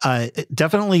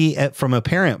definitely from a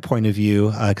parent point of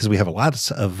view, because we have a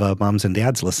lot of moms and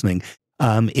dads listening,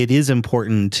 it is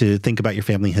important to think about your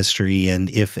family history. And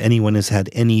if anyone has had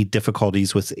any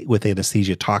difficulties with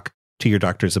anesthesia, talk to your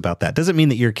doctors about that. Doesn't mean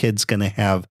that your kid's going to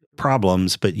have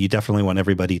problems, but you definitely want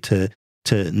everybody to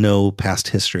know past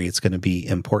history. It's going to be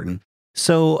important.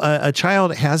 So a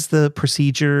child has the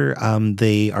procedure.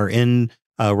 They are in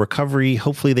recovery.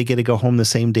 Hopefully they get to go home the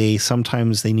same day.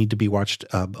 Sometimes they need to be watched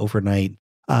overnight.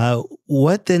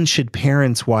 What then should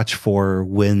parents watch for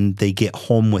when they get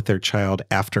home with their child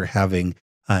after having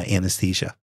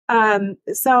anesthesia?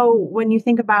 So when you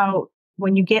think about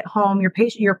when you get home,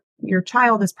 your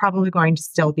child is probably going to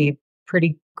still be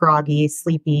pretty groggy,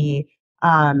 sleepy,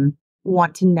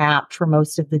 want to nap for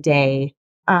most of the day.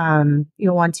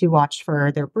 You'll want to watch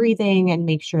for their breathing and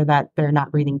make sure that they're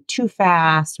not breathing too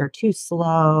fast or too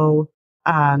slow.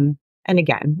 And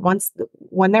again,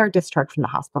 when they're discharged from the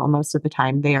hospital, most of the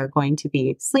time they are going to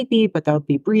be sleepy, but they'll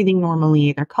be breathing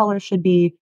normally. Their color should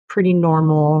be pretty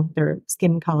normal, their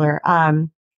skin color.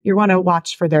 You want to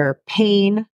watch for their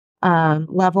pain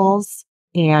levels.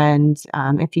 And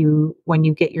when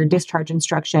you get your discharge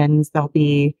instructions, there'll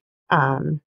be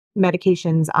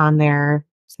medications on there,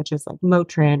 such as like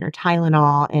Motrin or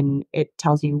Tylenol, and it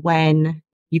tells you when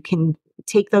you can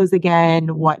take those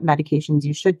again, what medications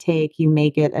you should take. You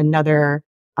may get another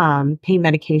pain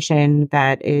medication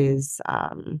that is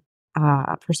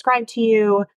prescribed to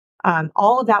you.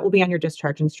 All of that will be on your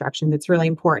discharge instructions. It's really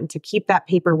important to keep that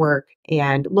paperwork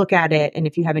and look at it. And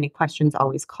if you have any questions,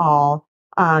 always call.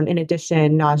 In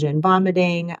addition, nausea and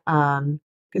vomiting,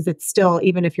 because it's still,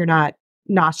 even if you're not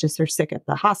nauseous or sick at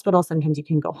the hospital, sometimes you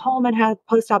can go home and have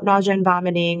post-op nausea and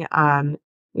vomiting.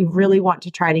 We really want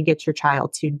to try to get your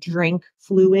child to drink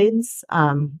fluids,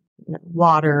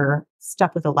 water,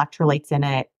 stuff with electrolytes in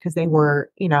it, because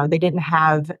they didn't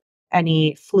have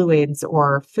any fluids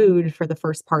or food for the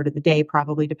first part of the day,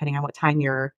 probably depending on what time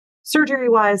your surgery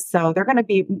was. So they're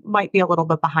might be a little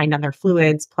bit behind on their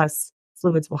fluids, plus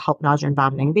fluids will help nausea and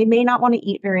vomiting. They may not want to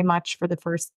eat very much for the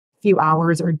first few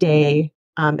hours or day.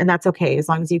 And that's okay, as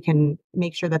long as you can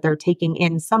make sure that they're taking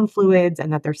in some fluids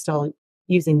and that they're still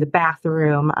using the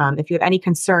bathroom. If you have any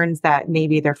concerns that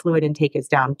maybe their fluid intake is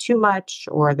down too much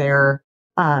or they're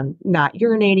not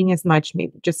urinating as much,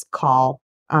 maybe just call.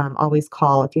 Always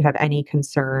call if you have any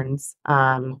concerns.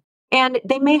 And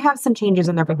they may have some changes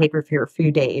in their behavior for a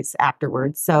few days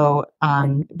afterwards. So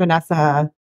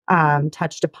Vanessa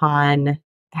touched upon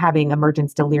having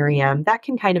emergence delirium. That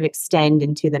can kind of extend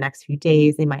into the next few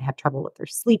days. They might have trouble with their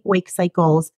sleep-wake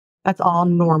cycles. That's all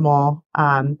normal.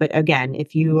 But again,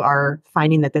 if you are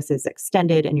finding that this is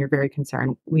extended and you're very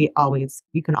concerned, you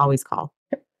can always call.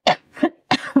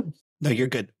 No, you're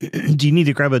good. Do you need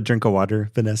to grab a drink of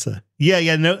water, Vanessa?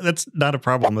 Yeah, no, that's not a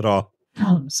problem at all.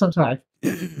 Oh, I'm so sorry.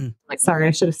 Sorry,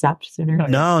 I should have stopped sooner.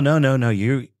 No.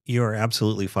 You are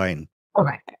absolutely fine.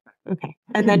 Okay.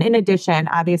 And then in addition,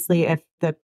 obviously,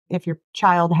 if your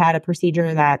child had a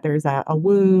procedure that there's a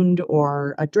wound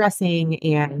or a dressing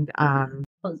and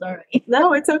sorry.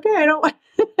 No, it's okay. I don't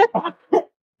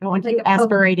want you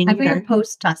aspirating I think either. a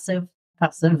post-tussive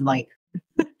like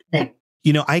thing.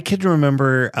 I can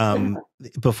remember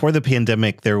before the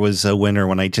pandemic, there was a winter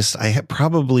when I had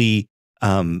probably,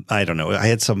 I don't know, I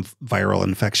had some viral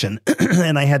infection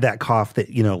and I had that cough that,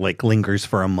 like lingers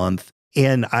for a month.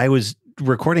 And I was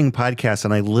recording podcasts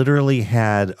and I literally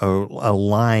had a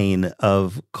line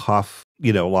of cough,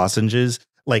 lozenges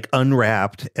like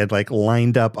unwrapped and like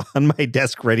lined up on my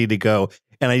desk ready to go.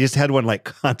 And I just had one like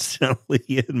constantly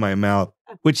in my mouth,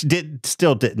 which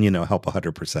still didn't, help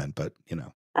 100%, but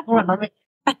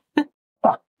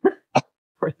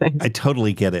Poor thing. I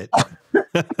totally get it.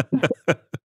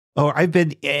 Oh, I've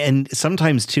been, and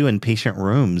sometimes too in patient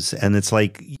rooms, and it's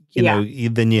like,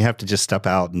 then you have to just step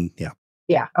out and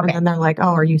Yeah. Okay. And then they're like,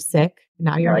 "Oh, are you sick?"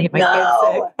 Now you're like, "My kid's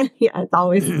sick." Yeah, it's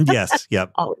always yes,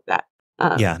 yep, always that.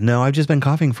 No, I've just been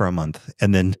coughing for a month,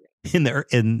 and then in the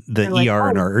ER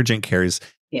and our urgent cares,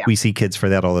 we see kids for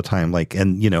that all the time. Like,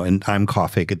 and I'm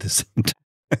coughing at the same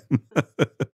time.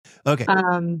 Okay. Okay.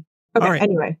 All right.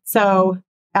 Anyway, so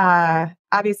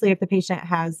obviously, if the patient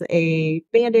has a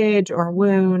bandage or a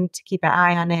wound, to keep an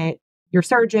eye on it. Your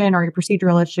surgeon or your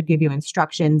proceduralist should give you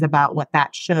instructions about what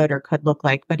that should or could look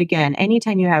like. But again,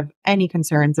 anytime you have any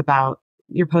concerns about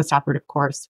your postoperative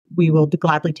course, we will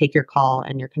gladly take your call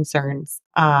and your concerns.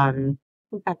 In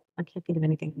fact, I can't think of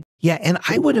anything. Yeah, and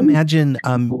I would imagine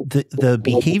the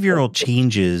behavioral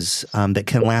changes that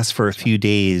can last for a few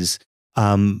days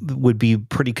would be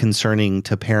pretty concerning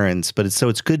to parents. But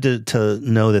it's good to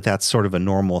know that that's sort of a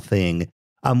normal thing.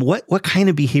 What kind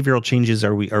of behavioral changes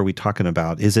are we talking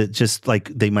about? Is it just like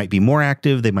they might be more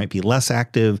active, they might be less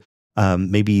active,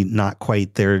 maybe not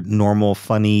quite their normal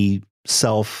funny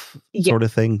self sort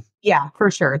of thing? Yeah,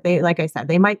 for sure. Like I said,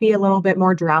 they might be a little bit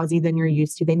more drowsy than you're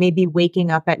used to. They may be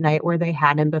waking up at night where they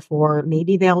hadn't before.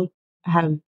 Maybe they'll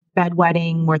have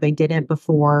bedwetting where they didn't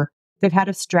before. They've had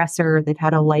a stressor, they've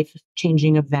had a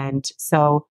life-changing event.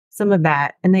 So some of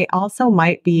that, and they also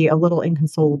might be a little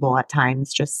inconsolable at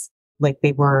times, just like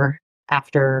they were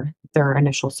after their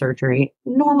initial surgery.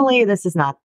 Normally,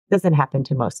 doesn't happen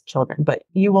to most children, but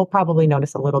you will probably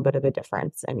notice a little bit of a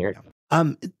difference in your.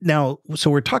 Now,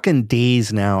 so we're talking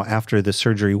days now after the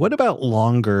surgery. What about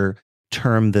longer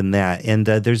term than that? And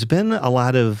there's been a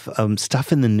lot of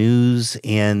stuff in the news,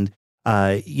 and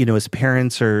as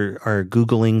parents are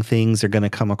Googling things, they're going to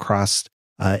come across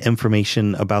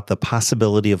information about the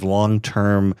possibility of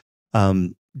long-term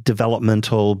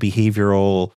developmental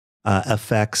behavioral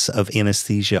effects of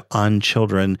anesthesia on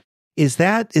children. Is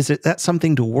that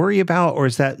something to worry about, or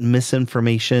is that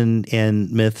misinformation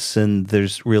and myths, and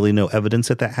there's really no evidence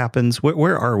that happens?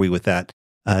 Where are we with that,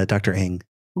 Dr. Eng?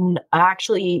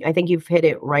 Actually, I think you've hit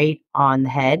it right on the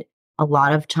head. A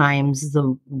lot of times,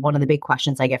 one of the big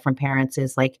questions I get from parents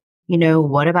is like,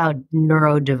 what about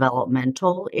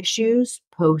neurodevelopmental issues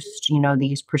post,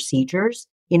 these procedures?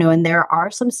 And there are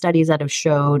some studies that have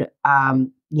showed,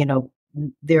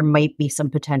 there might be some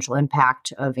potential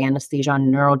impact of anesthesia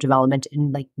on neurodevelopment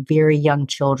in like very young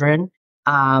children.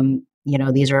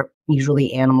 These are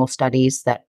usually animal studies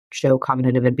that show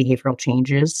cognitive and behavioral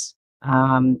changes,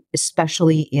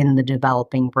 especially in the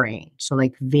developing brain. So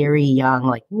like very young,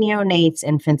 like neonates,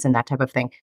 infants, and that type of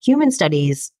thing. Human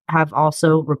studies have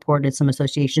also reported some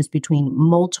associations between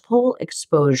multiple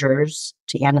exposures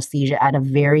to anesthesia at a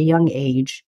very young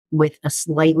age with a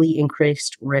slightly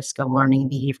increased risk of learning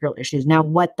behavioral issues. Now,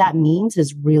 what that means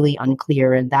is really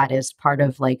unclear, and that is part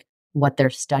of like what they're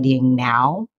studying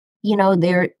now.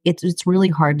 It's really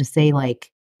hard to say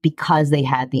like, because they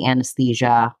had the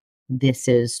anesthesia, this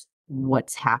is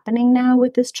what's happening now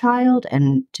with this child,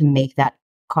 and to make that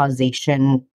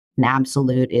causation an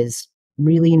absolute is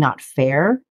really not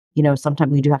fair.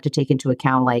 Sometimes we do have to take into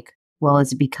account like, well,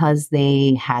 is it because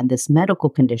they had this medical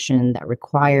condition that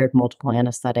required multiple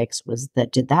anesthetics?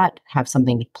 Did that have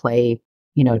something to play?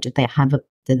 Did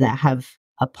that have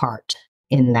a part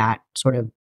in that sort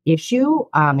of issue.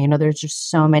 There's just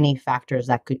so many factors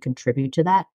that could contribute to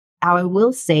that. I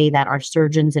will say that our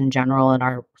surgeons in general and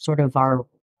our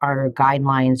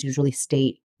guidelines usually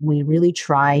state we really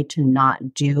try to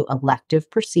not do elective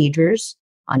procedures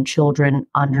on children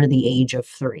under the age of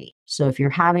 3. So if you're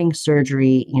having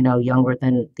surgery, younger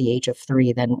than the age of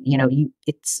 3, then,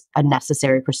 it's a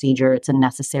necessary procedure. It's a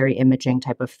necessary imaging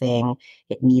type of thing.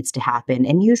 It needs to happen.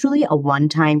 And usually a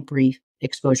one-time brief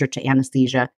exposure to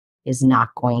anesthesia is not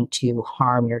going to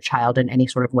harm your child in any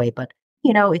sort of way. But,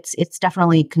 it's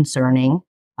definitely concerning,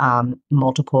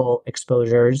 multiple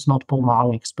exposures, multiple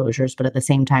long exposures. But at the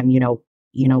same time, we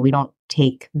don't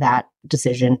take that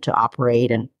decision to operate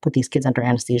and put these kids under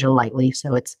anesthesia lightly.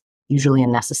 So it's usually a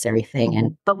necessary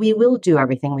thing. But we will do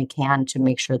everything we can to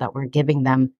make sure that we're giving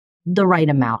them the right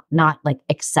amount, not like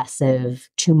excessive,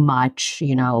 too much,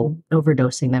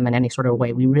 overdosing them in any sort of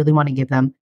way. We really want to give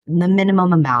them the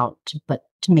minimum amount, but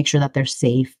to make sure that they're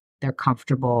safe, they're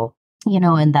comfortable,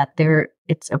 and that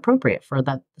it's appropriate for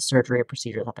the surgery or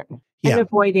procedure that they're doing.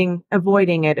 And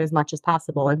avoiding it as much as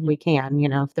possible if we can.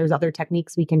 If there's other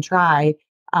techniques we can try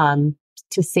to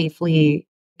safely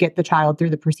get the child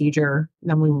through the procedure,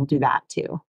 then we will do that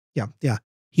too. Yeah.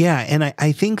 And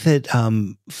I think that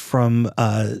from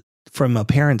a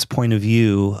parent's point of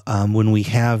view, when we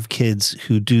have kids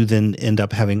who do then end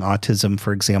up having autism,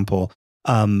 for example,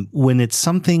 when it's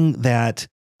something that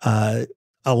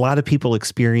a lot of people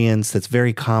experience that's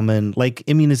very common, like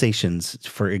immunizations,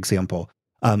 for example.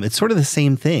 It's sort of the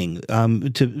same thing.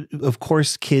 Of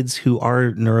course, kids who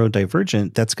are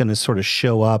neurodivergent, that's going to sort of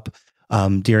show up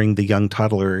during the young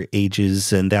toddler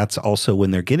ages, and that's also when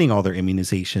they're getting all their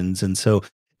immunizations. And so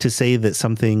to say that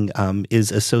something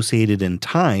is associated in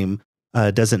time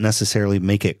doesn't necessarily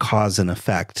make it cause and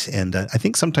effect. And I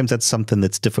think sometimes that's something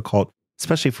that's difficult,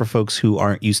 especially for folks who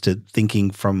aren't used to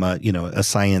thinking from a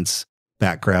science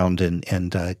background and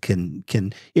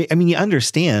you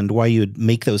understand why you would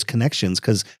make those connections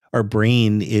because our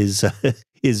brain is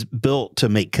built to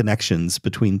make connections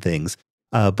between things.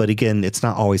 But again, it's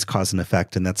not always cause and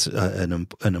effect, and that's an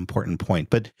important point.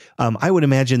 But I would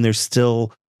imagine there's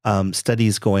still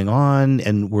studies going on,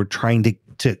 and we're trying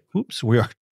to. Oops, we are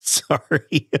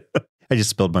sorry. I just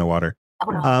spilled my water.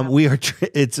 We are.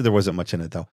 There wasn't much in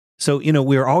it though. So,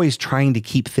 we're always trying to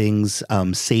keep things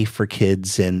safe for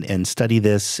kids and study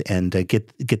this and get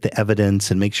the evidence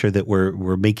and make sure that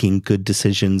we're making good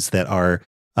decisions that are,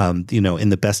 in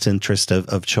the best interest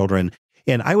of children.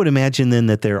 And I would imagine then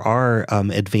that there are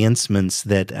advancements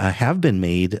that have been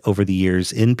made over the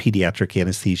years in pediatric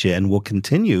anesthesia and will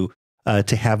continue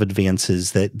to have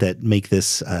advances that make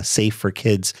this safe for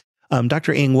kids.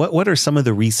 Dr. Ng, what are some of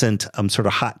the recent sort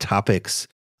of hot topics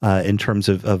in terms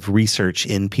of research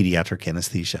in pediatric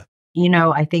anesthesia?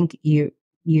 I think you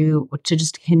to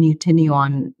just continue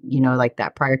on, like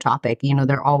that prior topic,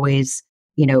 they're always,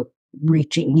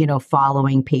 reaching,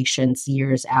 following patients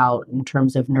years out in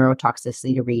terms of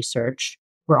neurotoxicity research.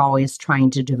 We're always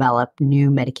trying to develop new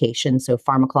medications. So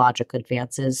pharmacologic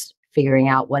advances, figuring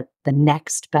out what the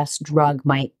next best drug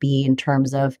might be in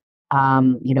terms of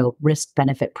risk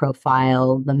benefit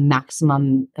profile, the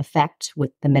maximum effect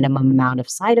with the minimum amount of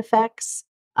side effects.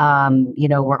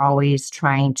 We're always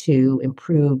trying to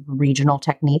improve regional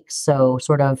techniques. So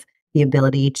sort of the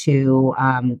ability to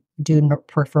do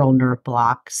peripheral nerve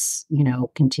blocks,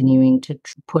 continuing to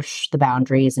push the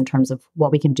boundaries in terms of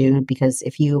what we can do. Because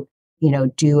if you,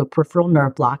 do a peripheral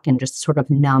nerve block and just sort of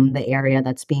numb the area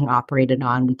that's being operated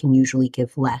on, we can usually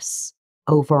give less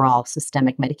overall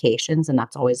systemic medications, and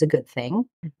that's always a good thing.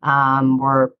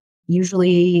 We're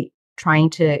usually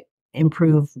trying to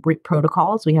improve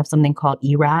protocols. We have something called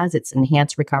ERAS. It's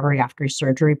Enhanced Recovery After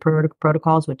Surgery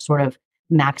protocols, which sort of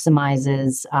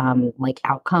maximizes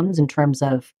outcomes in terms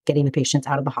of getting the patients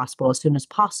out of the hospital as soon as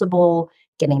possible,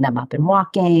 getting them up and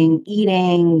walking,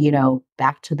 eating,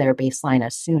 back to their baseline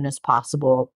as soon as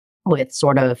possible with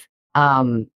sort of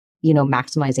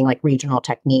maximizing like regional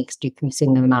techniques,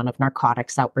 decreasing the amount of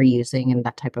narcotics that we're using and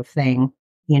that type of thing,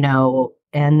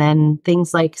 and then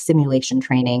things like simulation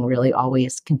training, really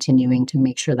always continuing to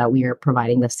make sure that we are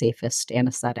providing the safest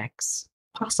anesthetics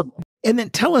possible. And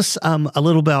then tell us a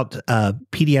little about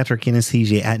pediatric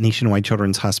anesthesia at Nationwide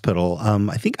Children's Hospital.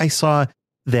 I think I saw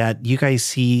that you guys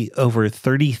see over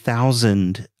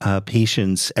 30,000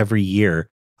 patients every year.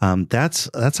 That's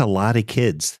a lot of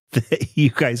kids that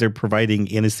you guys are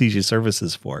providing anesthesia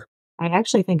services for. I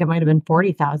actually think it might have been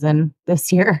 40,000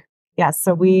 this year. Yes.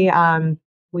 So we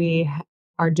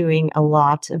are doing a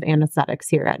lot of anesthetics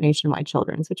here at Nationwide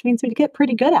Children's, which means we get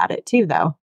pretty good at it too,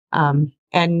 though.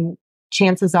 And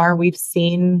chances are we've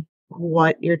seen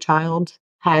what your child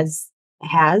has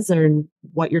has or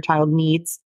what your child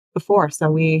needs before.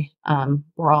 So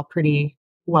we're all pretty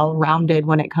well-rounded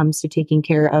when it comes to taking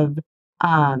care of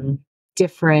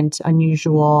different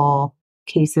unusual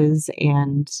cases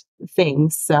and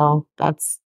things. So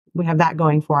we have that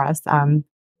going for us.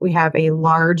 We have a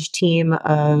large team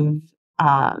of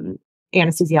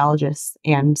anesthesiologists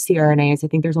and CRNAs. I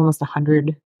think there's almost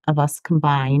 100 of us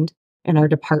combined in our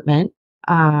department.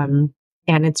 And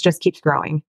it just keeps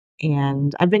growing.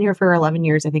 And I've been here for 11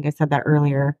 years. I think I said that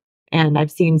earlier. And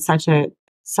I've seen such an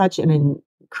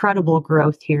incredible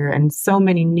growth here and so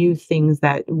many new things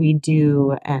that we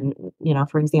do. And,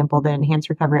 for example, the enhanced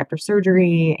recovery after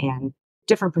surgery and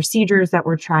different procedures that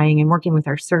we're trying and working with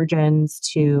our surgeons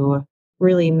to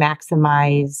really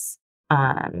maximize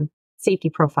safety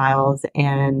profiles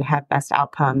and have best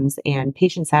outcomes and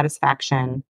patient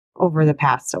satisfaction over the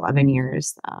past 11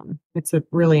 years. It's a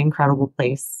really incredible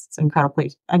place. It's an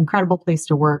incredible place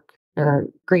to work. There are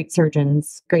great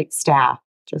surgeons, great staff,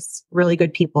 just really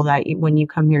good people that when you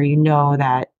come here,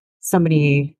 that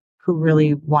somebody who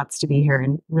really wants to be here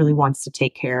and really wants to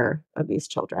take care of these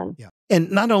children. Yeah.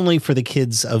 And not only for the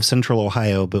kids of Central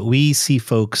Ohio, but we see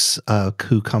folks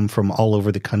who come from all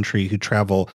over the country who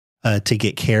travel to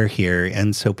get care here.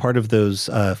 And so part of those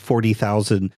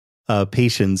 40,000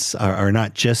 patients are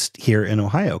not just here in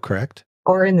Ohio, correct?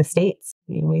 Or in the States.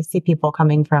 We see people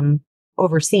coming from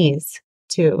overseas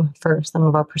too for some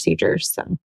of our procedures.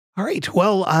 So. All right.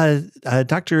 Well,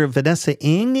 Dr. Vanessa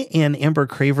Ng and Amber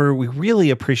Craver, we really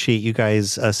appreciate you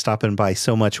guys stopping by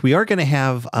so much. We are going to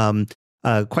have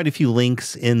quite a few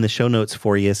links in the show notes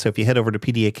for you. So if you head over to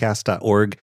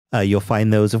PediaCast.org, you'll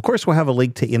find those. Of course, we'll have a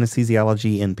link to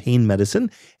anesthesiology and pain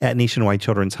medicine at Nationwide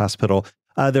Children's Hospital.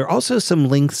 There are also some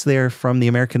links there from the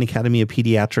American Academy of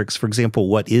Pediatrics. For example,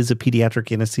 what is a pediatric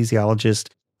anesthesiologist?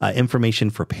 Information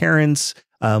for parents,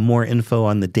 more info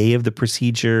on the day of the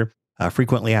procedure,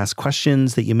 frequently asked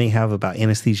questions that you may have about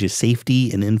anesthesia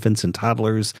safety in infants and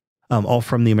toddlers, all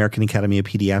from the American Academy of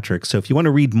Pediatrics. So if you want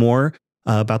to read more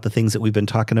about the things that we've been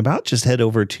talking about, just head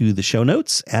over to the show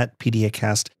notes at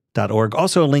PediaCast.org.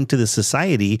 Also a link to the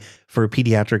Society for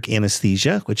Pediatric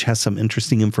Anesthesia, which has some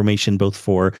interesting information both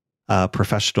for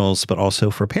professionals, but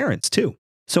also for parents too.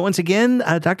 So once again,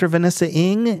 Dr. Vanessa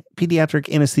Ng, pediatric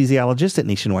anesthesiologist at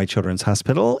Nationwide Children's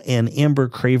Hospital, and Amber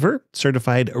Craver,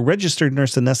 certified registered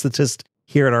nurse anesthetist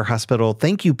here at our hospital.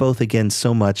 Thank you both again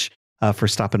so much for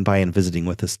stopping by and visiting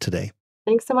with us today.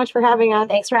 Thanks so much for having us.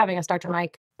 Thanks for having us, Dr.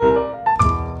 Mike.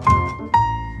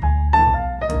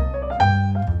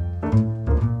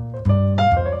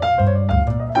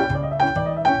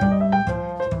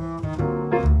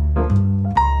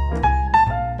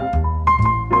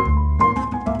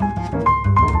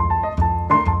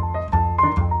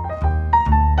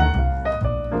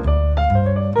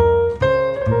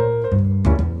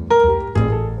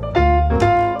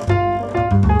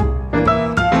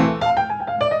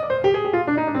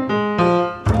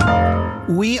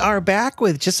 We are back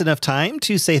with just enough time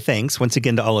to say thanks once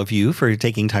again to all of you for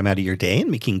taking time out of your day and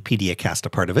making PediaCast a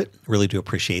part of it. Really do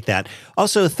appreciate that.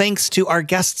 Also, thanks to our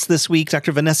guests this week,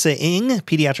 Dr. Vanessa Ng,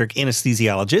 pediatric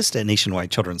anesthesiologist at Nationwide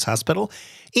Children's Hospital,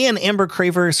 and Amber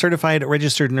Craver, certified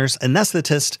registered nurse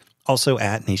anesthetist, also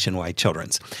at Nationwide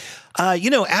Children's.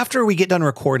 After we get done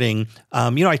recording,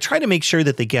 I try to make sure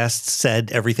that the guests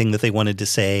said everything that they wanted to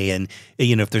say. And,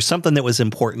 if there's something that was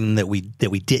important that we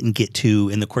didn't get to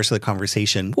in the course of the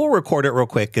conversation, we'll record it real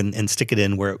quick and stick it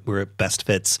in where it best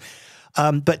fits.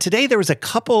 But today there was a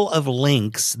couple of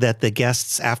links that the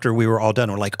guests, after we were all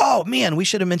done, were like, oh man, we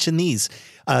should have mentioned these.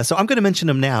 So I'm going to mention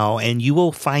them now, and you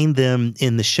will find them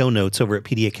in the show notes over at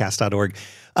PediaCast.org.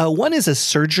 One is a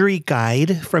surgery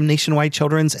guide from Nationwide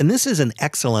Children's, and this is an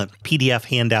excellent PDF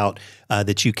handout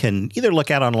that you can either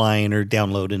look at online or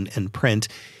download and print.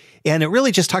 And it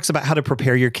really just talks about how to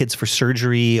prepare your kids for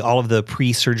surgery, all of the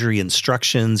pre-surgery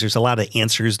instructions. There's a lot of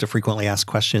answers to frequently asked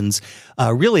questions,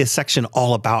 really a section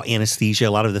all about anesthesia,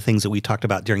 a lot of the things that we talked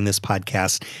about during this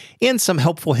podcast, and some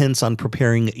helpful hints on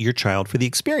preparing your child for the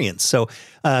experience. So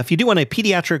if you do want a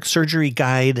pediatric surgery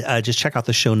guide, just check out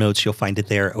the show notes. You'll find it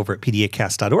there over at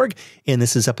PediaCast.org. And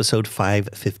this is episode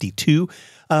 552.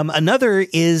 Another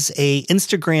is a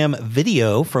Instagram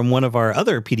video from one of our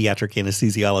other pediatric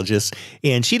anesthesiologists,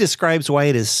 and she describes why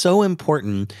it is so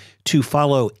important to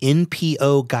follow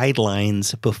NPO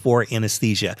guidelines before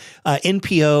anesthesia.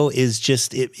 NPO is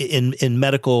just in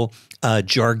medical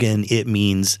jargon, it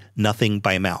means nothing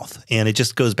by mouth, and it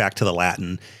just goes back to the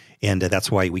Latin. And that's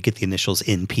why we get the initials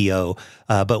NPO.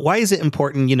 But why is it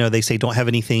important? They say don't have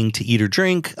anything to eat or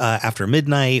drink after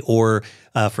midnight or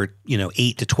for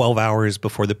 8 to 12 hours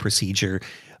before the procedure.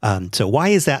 So why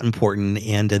is that important?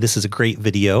 And this is a great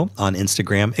video on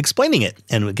Instagram explaining it.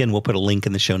 And again, we'll put a link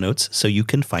in the show notes so you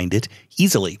can find it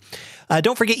easily.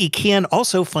 Don't forget, you can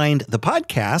also find the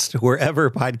podcast wherever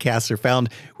podcasts are found.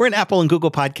 We're in Apple and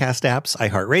Google podcast apps,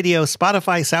 iHeartRadio,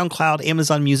 Spotify, SoundCloud,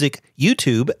 Amazon Music,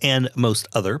 YouTube, and most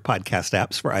other podcast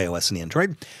apps for iOS and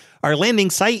Android. Our landing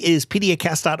site is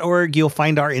PediaCast.org. You'll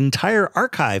find our entire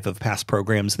archive of past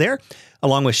programs there,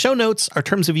 along with show notes, our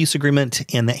terms of use agreement,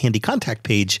 and that handy contact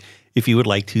page if you would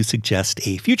like to suggest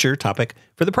a future topic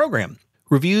for the program.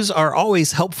 Reviews are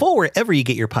always helpful wherever you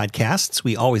get your podcasts.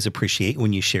 We always appreciate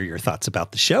when you share your thoughts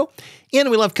about the show.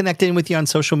 And we love connecting with you on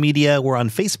social media. We're on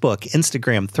Facebook,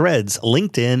 Instagram, Threads,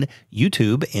 LinkedIn,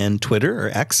 YouTube, and Twitter or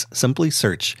X. Simply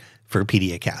search for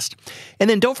PediaCast. And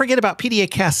then don't forget about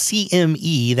PediaCast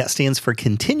CME. That stands for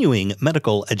Continuing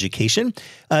Medical Education.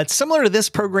 It's similar to this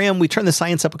program. We turn the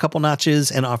science up a couple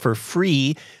notches and offer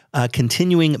free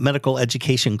continuing medical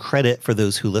education credit for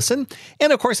those who listen.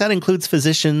 And of course, that includes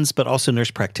physicians, but also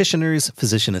nurse practitioners,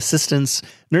 physician assistants,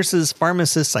 nurses,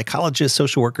 pharmacists, psychologists,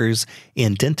 social workers,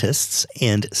 and dentists.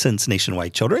 And since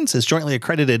Nationwide Children's is jointly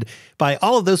accredited by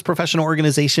all of those professional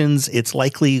organizations, it's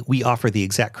likely we offer the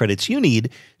exact credits you need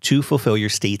to fulfill your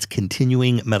state's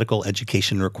continuing medical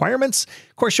education requirements.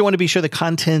 Of course, you want to be sure the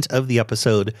content of the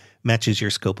episode matches your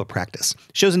scope of practice.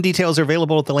 Shows and details are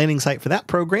available at the landing site for that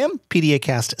program,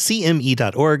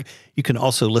 PediaCastCME.org. You can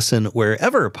also listen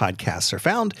wherever podcasts are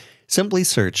found. Simply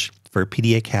search for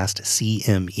PediaCast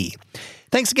CME.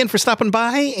 Thanks again for stopping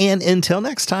by, and until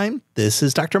next time, this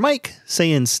is Dr. Mike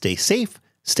saying stay safe,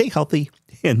 stay healthy,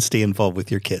 and stay involved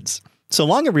with your kids. So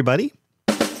long, everybody.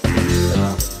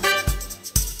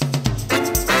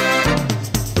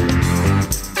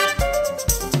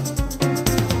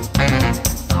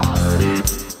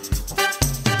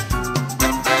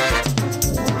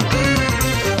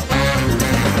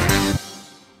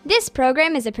 This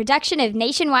program is a production of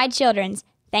Nationwide Children's.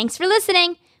 Thanks for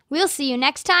listening. We'll see you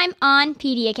next time on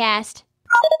PediaCast.